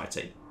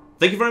Society.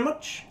 Thank you very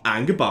much,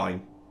 and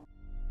goodbye.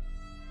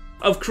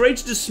 I've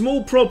created a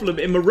small problem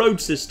in my road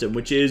system,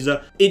 which is,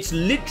 it's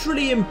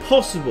literally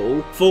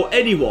impossible for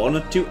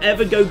anyone to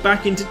ever go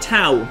back into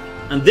town.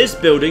 And this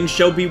building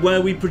shall be where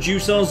we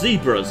produce our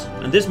zebras.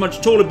 And this much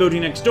taller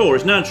building next door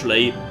is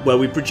naturally where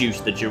we produce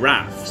the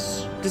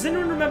giraffes. Does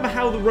anyone remember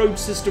how the road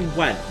system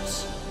went?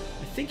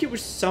 I think it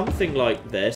was something like this.